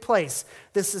taken place.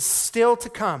 This is still to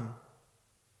come.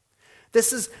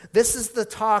 This is the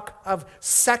talk of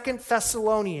 2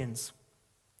 Thessalonians.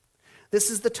 This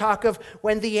is the talk of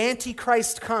when the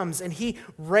Antichrist comes and he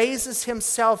raises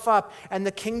himself up and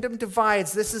the kingdom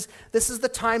divides. This is the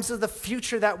times of the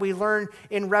future that we learn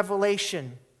in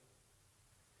Revelation.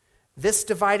 This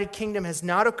divided kingdom has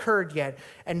not occurred yet,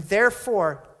 and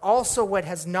therefore also what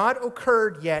has not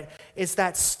occurred yet is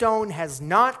that stone has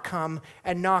not come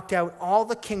and knocked out all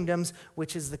the kingdoms,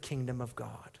 which is the kingdom of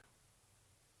God.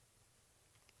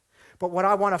 But what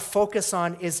I want to focus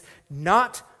on is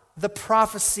not the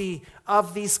prophecy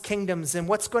of these kingdoms and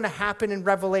what's going to happen in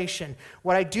Revelation.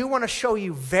 What I do want to show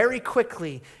you very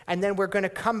quickly, and then we're going to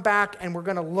come back and we're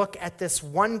going to look at this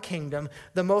one kingdom,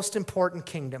 the most important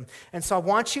kingdom. And so I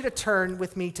want you to turn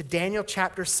with me to Daniel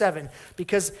chapter 7,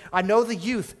 because I know the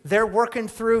youth, they're working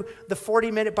through the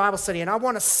 40-minute Bible study, and I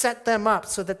want to set them up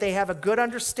so that they have a good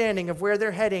understanding of where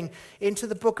they're heading into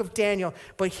the book of Daniel.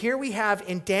 But here we have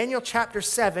in Daniel chapter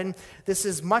 7, this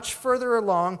is much further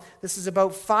along. This is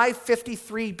about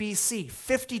 553 BC.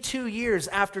 52 years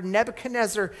after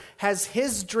Nebuchadnezzar has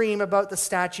his dream about the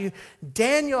statue,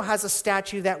 Daniel has a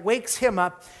statue that wakes him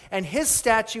up, and his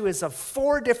statue is of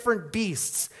 4 different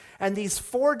beasts. And these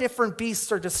 4 different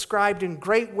beasts are described in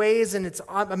great ways, and it's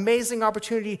an amazing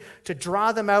opportunity to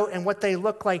draw them out and what they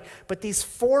look like. But these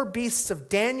 4 beasts of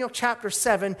Daniel chapter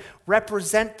 7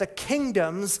 represent the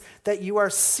kingdoms that you are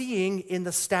seeing in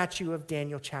the statue of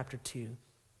Daniel chapter 2.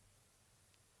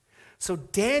 So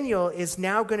Daniel is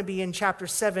now going to be in chapter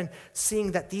 7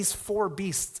 seeing that these 4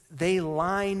 beasts, they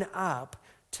line up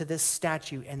to this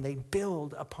statue and they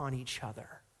build upon each other.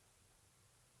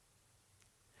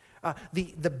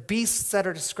 The beasts that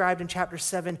are described in chapter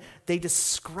 7, they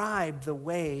describe the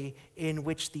way in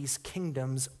which these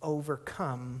kingdoms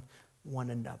overcome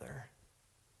one another.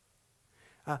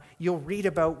 You'll read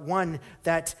about one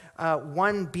that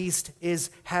one beast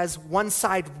has one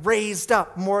side raised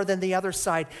up more than the other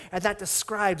side, and that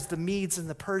describes the Medes and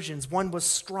the Persians. One was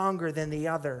stronger than the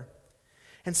other.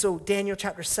 And so Daniel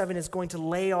chapter 7 is going to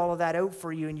lay all of that out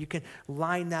for you, and you can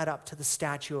line that up to the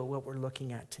statue of what we're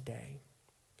looking at today.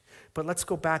 But let's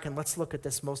go back and let's look at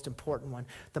this most important one.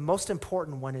 The most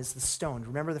important one is the stone.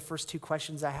 Remember the first 2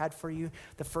 questions I had for you?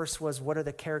 The first was, what are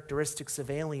the characteristics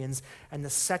of aliens? And the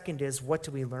second is, what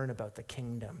do we learn about the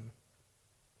kingdom?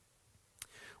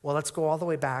 Well, let's go all the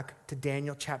way back to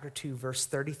Daniel chapter 2, verse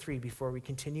 33 before we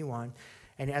continue on.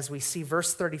 And as we see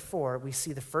verse 34, we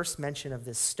see the first mention of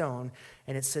this stone.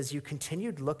 And it says, you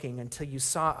continued looking until you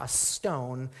saw a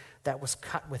stone that was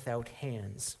cut without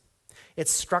hands. It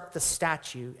struck the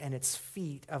statue, and its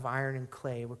feet of iron and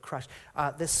clay were crushed.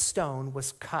 This stone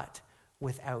was cut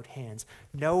without hands.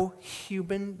 No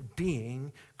human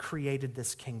being created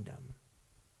this kingdom.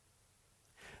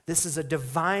 This is a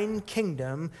divine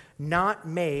kingdom not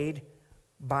made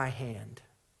by hand.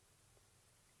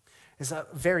 It's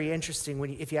very interesting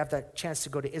if you have that chance to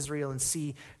go to Israel and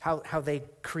see how they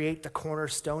create the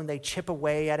cornerstone. They chip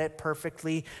away at it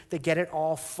perfectly. They get it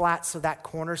all flat so that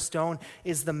cornerstone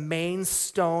is the main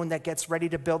stone that gets ready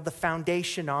to build the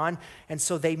foundation on. And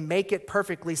so they make it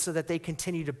perfectly so that they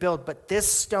continue to build. But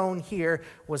this stone here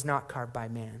was not carved by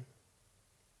man.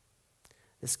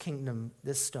 This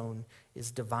stone is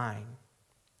divine.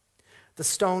 The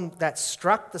stone that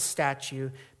struck the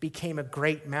statue became a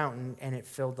great mountain, and it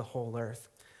filled the whole earth.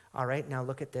 All right, now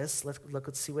look at this.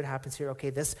 Let's see what happens here. Okay,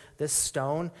 this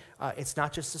stone, it's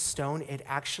not just a stone. It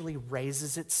actually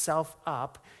raises itself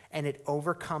up, and it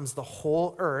overcomes the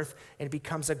whole earth, and it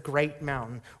becomes a great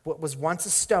mountain. What was once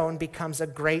a stone becomes a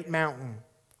great mountain.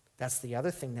 That's the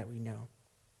other thing that we know.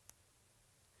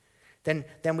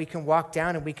 Then we can walk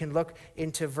down and we can look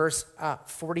into verse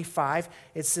 45.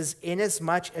 It says,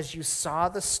 inasmuch as you saw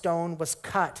the stone was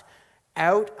cut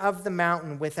out of the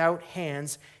mountain without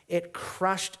hands, it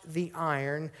crushed the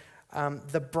iron,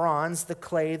 the bronze, the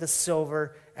clay, the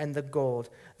silver, and the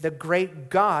gold. The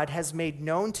great God has made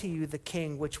known to you the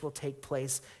king which will take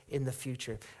place in the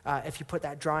future. If you put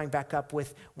that drawing back up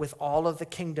with all of the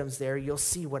kingdoms there, you'll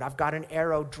see what I've got an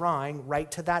arrow drawing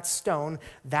right to that stone.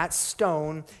 That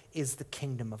stone is the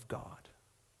kingdom of God.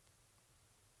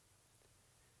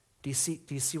 Do you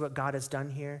see what God has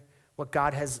done here? what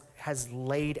God has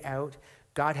laid out.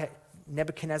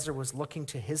 Nebuchadnezzar was looking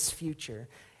to his future,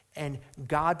 and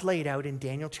God laid out in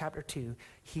Daniel chapter 2,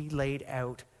 he laid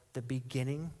out the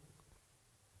beginning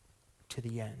to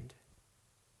the end.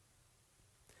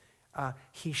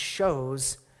 He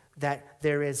shows that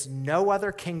there is no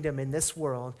other kingdom in this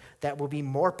world that will be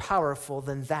more powerful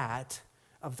than that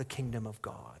of the kingdom of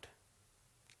God.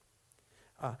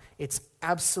 It's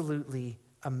absolutely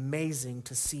amazing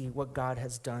to see what God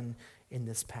has done in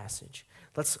this passage.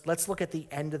 Let's look at the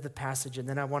end of the passage, and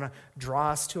then I want to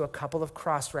draw us to a couple of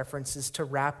cross-references to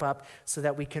wrap up so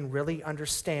that we can really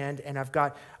understand. And I've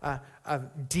got a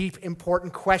deep,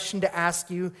 important question to ask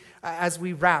you as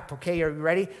we wrap. Okay, are you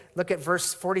ready? Look at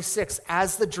verse 46.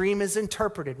 As the dream is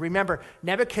interpreted. Remember,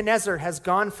 Nebuchadnezzar has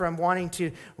gone from wanting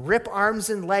to rip arms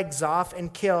and legs off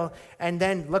and kill, and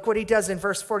then look what he does in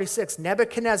verse 46.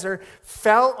 Nebuchadnezzar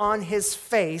fell on his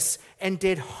face and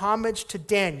did homage to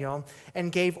Daniel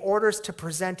and gave orders to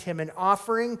present him an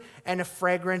offering and a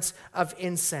fragrance of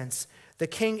incense. The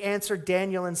king answered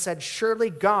Daniel and said, "Surely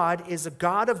God is a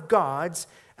God of gods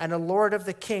and a Lord of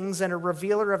the kings and a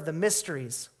revealer of the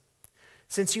mysteries.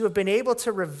 Since you have been able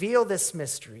to reveal this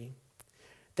mystery."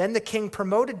 Then the king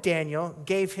promoted Daniel,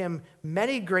 gave him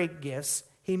many great gifts.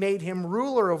 He made him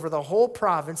ruler over the whole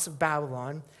province of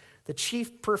Babylon, the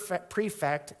chief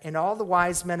prefect, and all the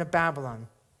wise men of Babylon.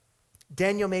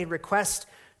 Daniel made request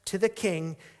to the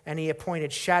king, and he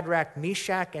appointed Shadrach,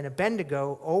 Meshach, and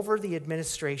Abednego over the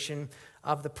administration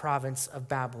of the province of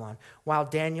Babylon, while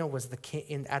Daniel was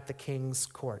at the king's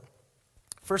court.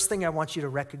 First thing I want you to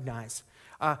recognize,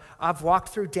 I've walked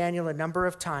through Daniel a number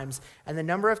of times, and the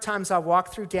number of times I've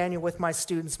walked through Daniel with my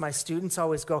students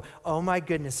always go, "Oh my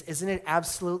goodness, isn't it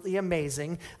absolutely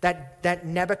amazing that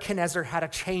Nebuchadnezzar had a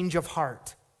change of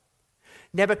heart?"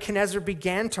 Nebuchadnezzar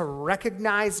began to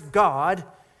recognize God,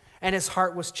 and his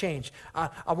heart was changed.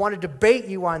 I want to debate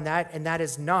you on that, and that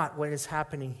is not what is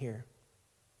happening here.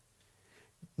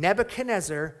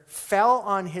 Nebuchadnezzar fell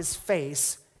on his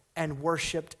face and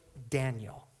worshiped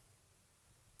Daniel.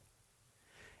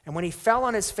 And when he fell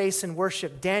on his face and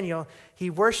worshiped Daniel, he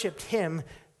worshiped him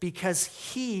because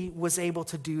he was able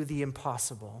to do the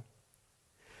impossible.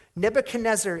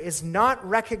 Nebuchadnezzar is not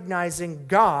recognizing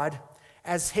God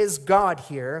as his God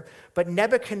here, but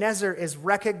Nebuchadnezzar is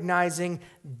recognizing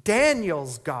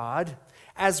Daniel's God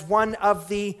as one of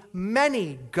the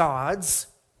many gods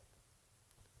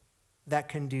that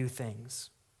can do things.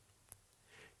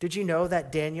 Did you know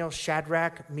that Daniel,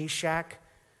 Shadrach, Meshach,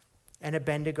 and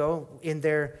Abednego, in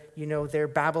their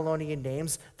Babylonian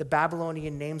names, the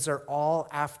Babylonian names are all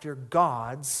after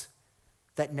gods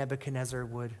that Nebuchadnezzar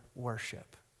would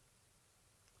worship?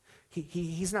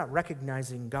 He's not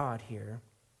recognizing God here.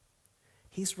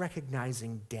 He's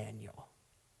recognizing Daniel.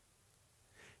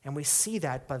 And we see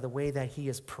that by the way that he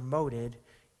is promoted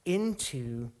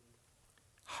into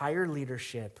higher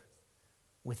leadership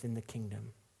within the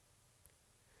kingdom.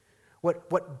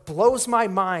 What blows my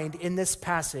mind in this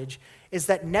passage is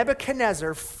that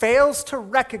Nebuchadnezzar fails to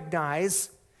recognize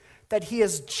that he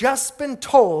has just been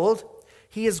told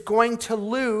he is going to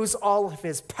lose all of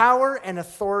his power and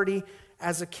authority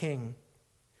as a king.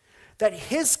 That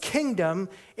his kingdom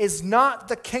is not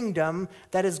the kingdom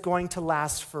that is going to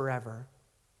last forever.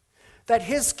 That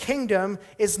his kingdom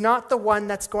is not the one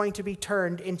that's going to be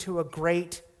turned into a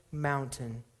great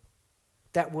mountain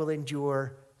that will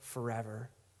endure forever.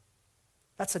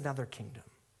 That's another kingdom.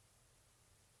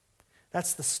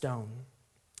 That's the stone.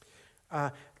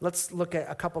 Let's look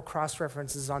at a couple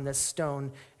cross-references on this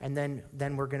stone, and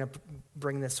then we're going to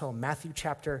bring this home. Matthew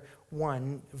chapter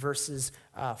 1, verses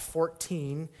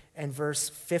 14 and verse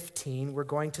 15. We're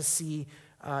going to see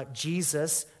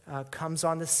Jesus comes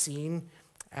on the scene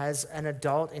as an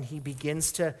adult, and he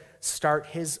begins to start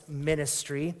his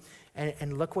ministry.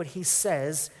 And look what he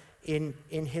says in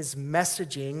his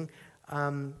messaging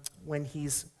when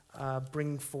he's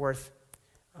bringing forth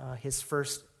his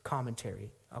first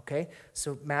commentary. Okay,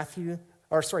 so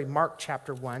Mark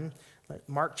chapter 1.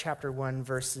 Mark chapter 1,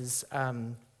 verses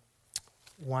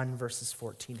 1, verses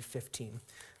 14 to 15.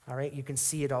 All right, you can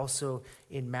see it also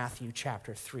in Matthew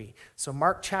chapter 3. So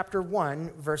Mark chapter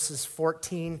 1, verses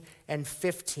 14 and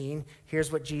 15,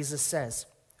 here's what Jesus says.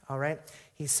 All right,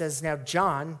 he says, "Now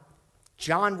John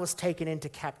was taken into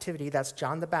captivity." That's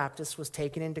John the Baptist was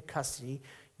taken into custody.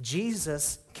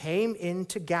 "Jesus came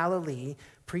into Galilee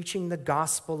preaching the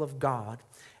gospel of God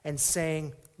and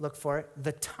saying," look for it,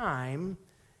 "the time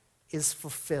is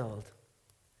fulfilled.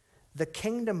 The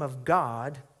kingdom of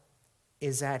God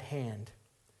is at hand.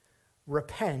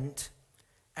 Repent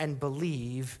and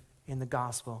believe in the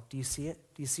gospel." Do you see it?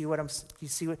 Do you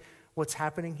see what's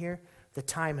happening here? The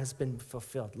time has been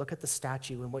fulfilled. Look at the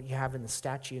statue and what you have in the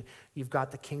statue. You've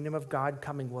got the kingdom of God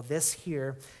coming. Well, this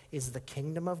here is the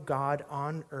kingdom of God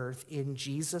on earth in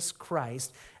Jesus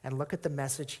Christ. And look at the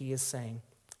message he is saying.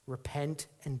 Repent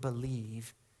and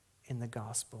believe in the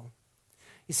gospel.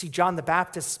 You see, John the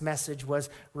Baptist's message was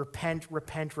repent,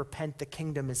 repent, repent, the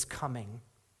kingdom is coming.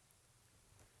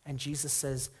 And Jesus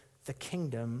says the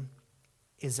kingdom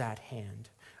is at hand.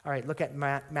 All right, look at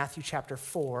Matthew chapter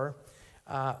 4.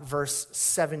 Verse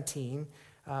 17,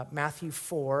 Matthew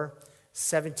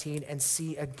 4:17, and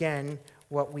see again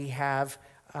what we have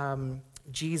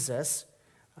Jesus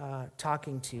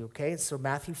talking to, okay? So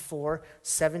Matthew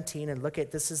 4:17, and look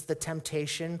at, this is the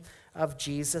temptation of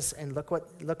Jesus, and look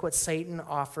what Satan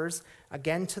offers,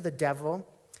 again to the devil.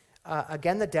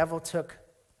 Again the devil took,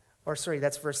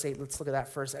 that's verse 8, let's look at that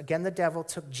first. Again the devil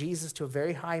took Jesus to a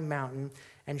very high mountain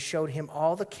and showed him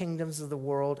all the kingdoms of the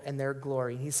world and their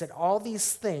glory. He said, all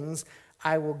these things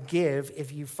I will give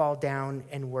if you fall down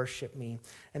and worship me.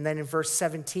 And then in verse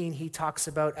 17, he talks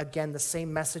about, again, the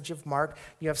same message of Mark.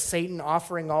 You have Satan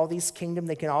offering all these kingdoms.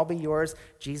 They can all be yours.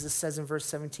 Jesus says in verse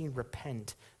 17,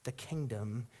 repent. The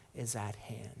kingdom is at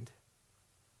hand.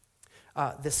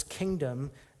 This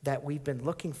kingdom that we've been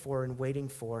looking for and waiting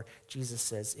for, Jesus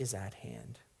says, is at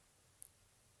hand.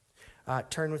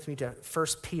 Turn with me to 1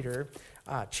 Peter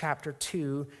chapter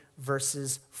 2,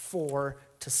 verses 4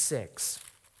 to 6.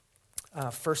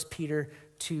 1 Peter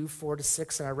 2, 4 to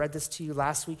 6. And I read this to you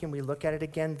last week, and we look at it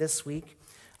again this week.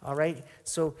 All right,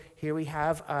 so here we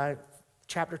have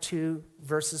chapter 2,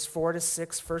 verses 4 to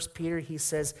 6. 1 Peter, he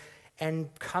says,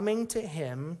 and coming to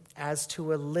him as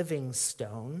to a living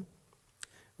stone,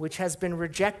 which has been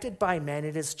rejected by men,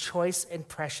 it is choice and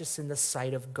precious in the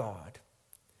sight of God.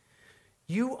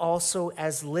 You also,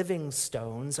 as living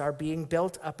stones, are being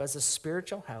built up as a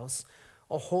spiritual house,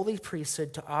 a holy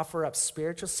priesthood to offer up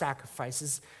spiritual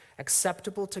sacrifices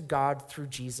acceptable to God through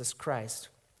Jesus Christ.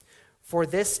 For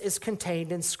this is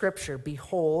contained in Scripture.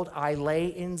 Behold, I lay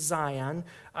in Zion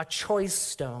a choice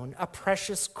stone, a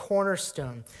precious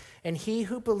cornerstone, and he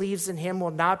who believes in him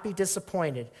will not be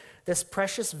disappointed. This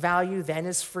precious value then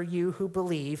is for you who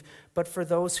believe, but for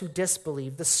those who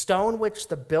disbelieve. The stone which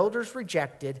the builders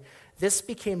rejected, this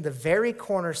became the very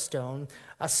cornerstone,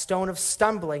 a stone of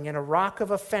stumbling and a rock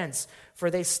of offense. For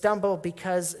they stumble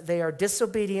because they are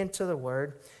disobedient to the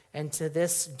word, and to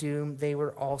this doom they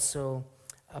were also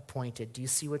appointed. Do you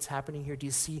see what's happening here? Do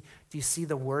you see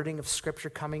the wording of Scripture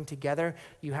coming together?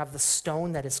 You have the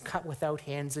stone that is cut without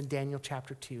hands in Daniel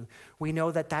chapter 2. We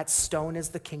know that that stone is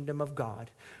the kingdom of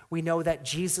God. We know that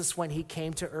Jesus, when he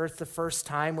came to earth the first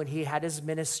time, when he had his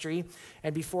ministry,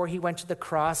 and before he went to the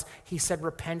cross, he said,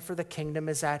 repent, for the kingdom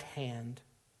is at hand.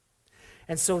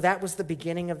 And so that was the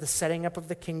beginning of the setting up of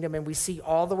the kingdom. And we see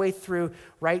all the way through,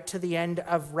 right to the end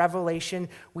of Revelation,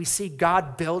 we see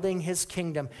God building his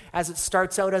kingdom as it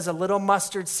starts out as a little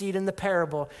mustard seed in the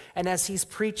parable. And as he's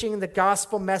preaching the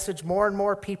gospel message, more and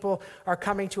more people are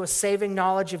coming to a saving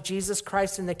knowledge of Jesus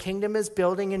Christ, and the kingdom is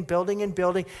building and building and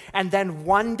building. And then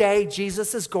one day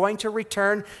Jesus is going to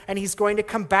return, and he's going to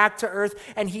come back to earth,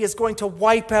 and he is going to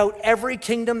wipe out every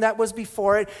kingdom that was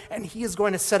before it, and he is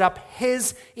going to set up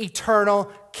his eternal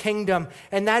kingdom.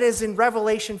 And that is in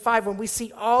Revelation 5, when we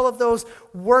see all of those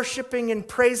worshiping and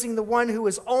praising the one who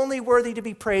is only worthy to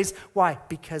be praised. Why?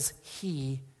 Because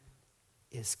he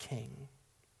is king.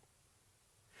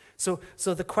 So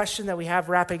the question that we have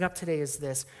wrapping up today is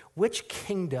this: which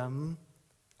kingdom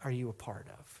are you a part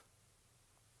of?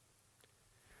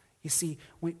 You see,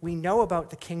 we know about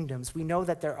the kingdoms. We know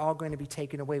that they're all going to be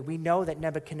taken away. We know that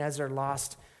Nebuchadnezzar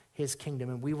lost his kingdom,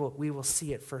 and we will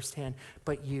see it firsthand.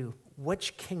 But you,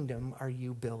 which kingdom are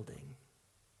you building?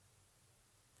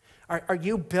 Are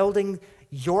you building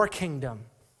your kingdom?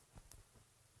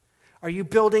 Are you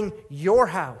building your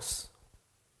house?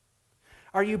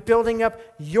 Are you building up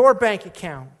your bank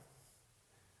account?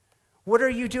 What are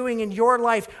you doing in your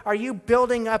life? Are you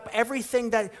building up everything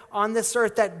that on this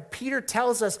earth that Peter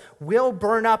tells us will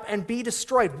burn up and be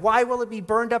destroyed? Why will it be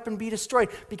burned up and be destroyed?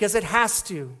 Because it has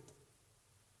to,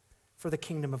 for the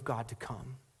kingdom of God to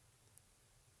come.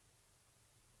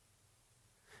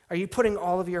 Are you putting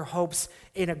all of your hopes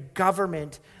in a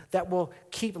government that will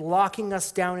keep locking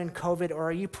us down in COVID, or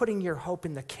are you putting your hope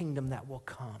in the kingdom that will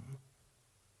come?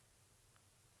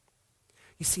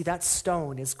 You see, that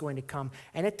stone is going to come,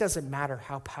 and it doesn't matter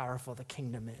how powerful the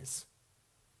kingdom is.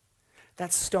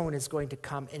 That stone is going to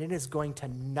come, and it is going to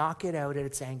knock it out at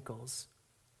its ankles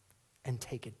and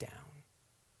take it down.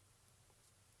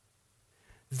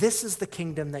 This is the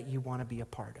kingdom that you want to be a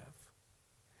part of.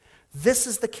 This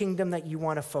is the kingdom that you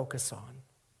want to focus on.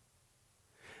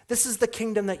 This is the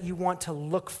kingdom that you want to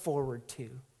look forward to.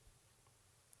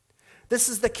 This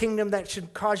is the kingdom that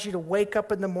should cause you to wake up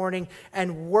in the morning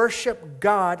and worship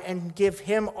God and give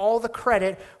him all the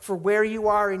credit for where you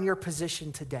are in your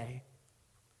position today.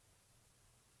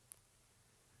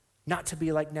 Not to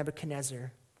be like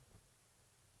Nebuchadnezzar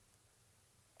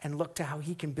and look to how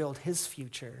he can build his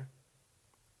future,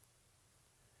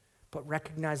 but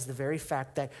recognize the very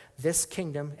fact that this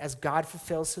kingdom, as God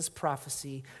fulfills his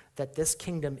prophecy, that this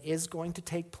kingdom is going to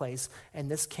take place and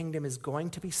this kingdom is going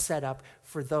to be set up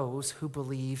for those who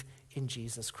believe in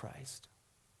Jesus Christ.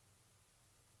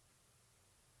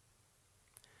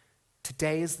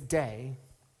 Today is the day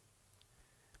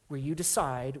where you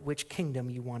decide which kingdom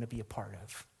you want to be a part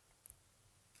of.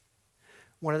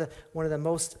 One of the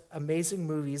most amazing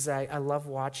movies I love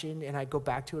watching, and I go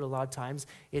back to it a lot of times,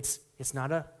 it's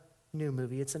not a new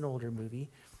movie, it's an older movie.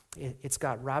 It's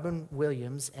got Robin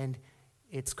Williams, and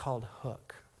it's called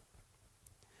Hook.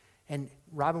 And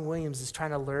Robin Williams is trying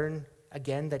to learn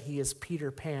again that he is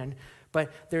Peter Pan, but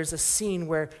there's a scene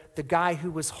where the guy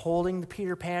who was holding the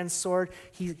Peter Pan sword,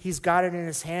 he's got it in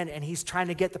his hand, and he's trying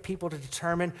to get the people to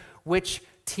determine which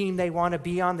team they want to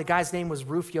be on. The guy's name was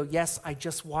Rufio. Yes, I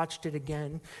just watched it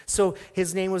again. So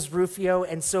his name was Rufio,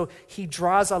 and so he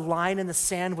draws a line in the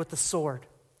sand with the sword.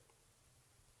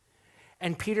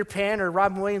 And Peter Pan or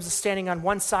Robin Williams is standing on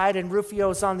one side and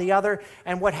Rufio is on the other.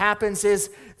 And what happens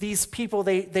is these people,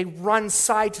 they run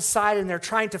side to side and they're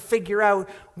trying to figure out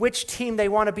which team they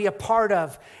want to be a part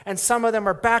of. And some of them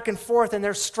are back and forth and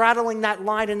they're straddling that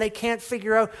line and they can't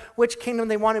figure out which kingdom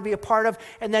they want to be a part of.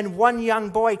 And then one young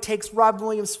boy takes Robin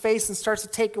Williams' face and starts to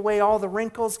take away all the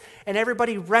wrinkles. And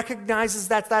everybody recognizes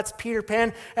that that's Peter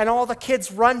Pan. And all the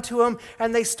kids run to him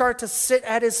and they start to sit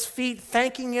at his feet,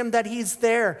 thanking him that he's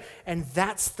there. And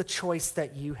that's the choice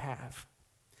that you have.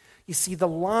 You see, the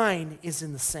line is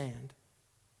in the sand.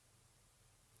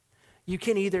 You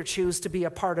can either choose to be a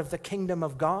part of the kingdom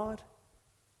of God,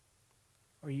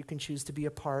 or you can choose to be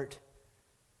a part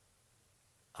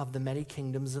of the many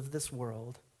kingdoms of this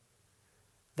world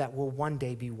that will one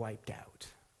day be wiped out.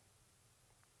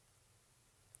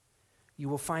 You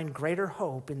will find greater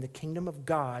hope in the kingdom of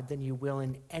God than you will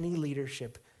in any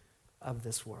leadership of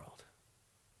this world.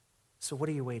 So what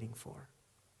are you waiting for?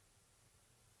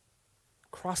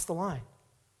 Cross the line.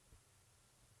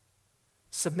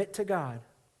 Submit to God.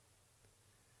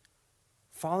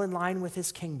 Fall in line with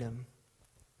his kingdom.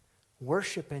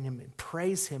 Worship in him and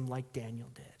praise him like Daniel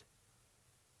did.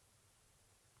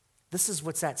 This is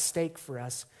what's at stake for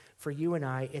us, for you and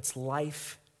I. It's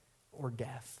life or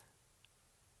death.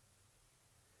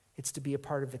 It's to be a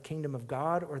part of the kingdom of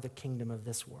God or the kingdom of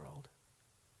this world.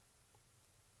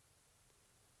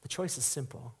 The choice is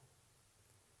simple.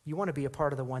 You want to be a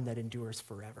part of the one that endures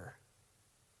forever.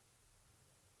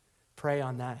 Pray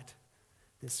on that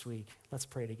this week. Let's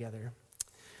pray together.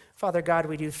 Father God,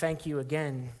 we do thank you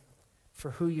again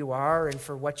for who you are and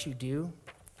for what you do.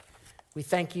 We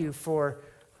thank you for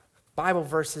Bible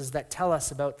verses that tell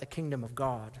us about the kingdom of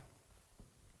God.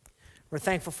 We're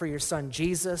thankful for your son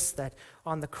Jesus, that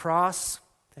on the cross,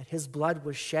 that his blood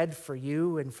was shed for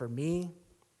you and for me.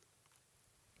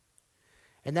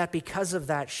 And that because of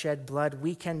that shed blood,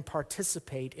 we can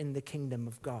participate in the kingdom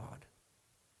of God.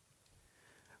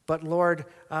 But Lord,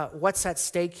 what's at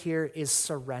stake here is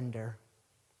surrender.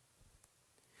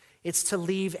 It's to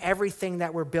leave everything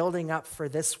that we're building up for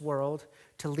this world,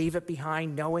 to leave it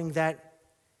behind, knowing that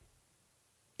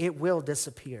it will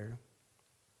disappear.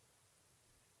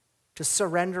 To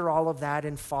surrender all of that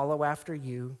and follow after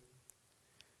you.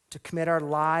 To commit our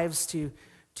lives to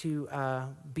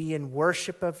be in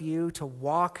worship of you, to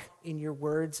walk in your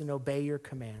words and obey your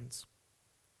commands.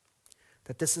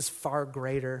 That this is far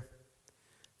greater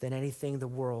than anything the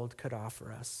world could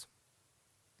offer us.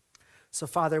 So,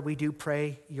 Father, we do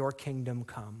pray your kingdom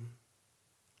come.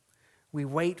 We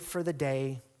wait for the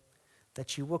day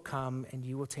that you will come and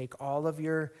you will take all of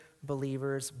your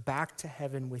believers back to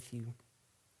heaven with you,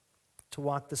 to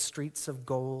walk the streets of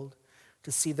gold,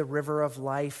 to see the river of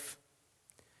life,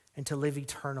 and to live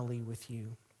eternally with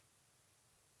you.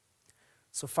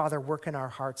 So, Father, work in our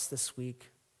hearts this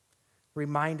week.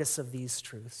 Remind us of these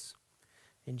truths.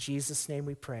 In Jesus' name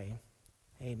we pray.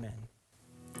 Amen.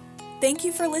 Thank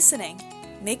you for listening.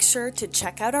 Make sure to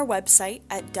check out our website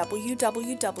at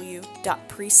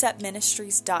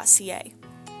www.preceptministries.ca.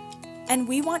 And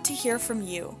we want to hear from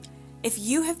you. If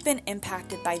you have been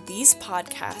impacted by these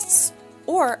podcasts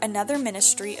or another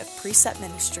ministry of Precept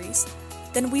Ministries,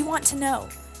 then we want to know.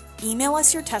 Email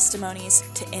us your testimonies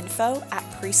to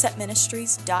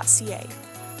info@preceptministries.ca.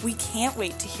 We can't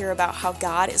wait to hear about how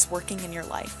God is working in your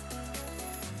life.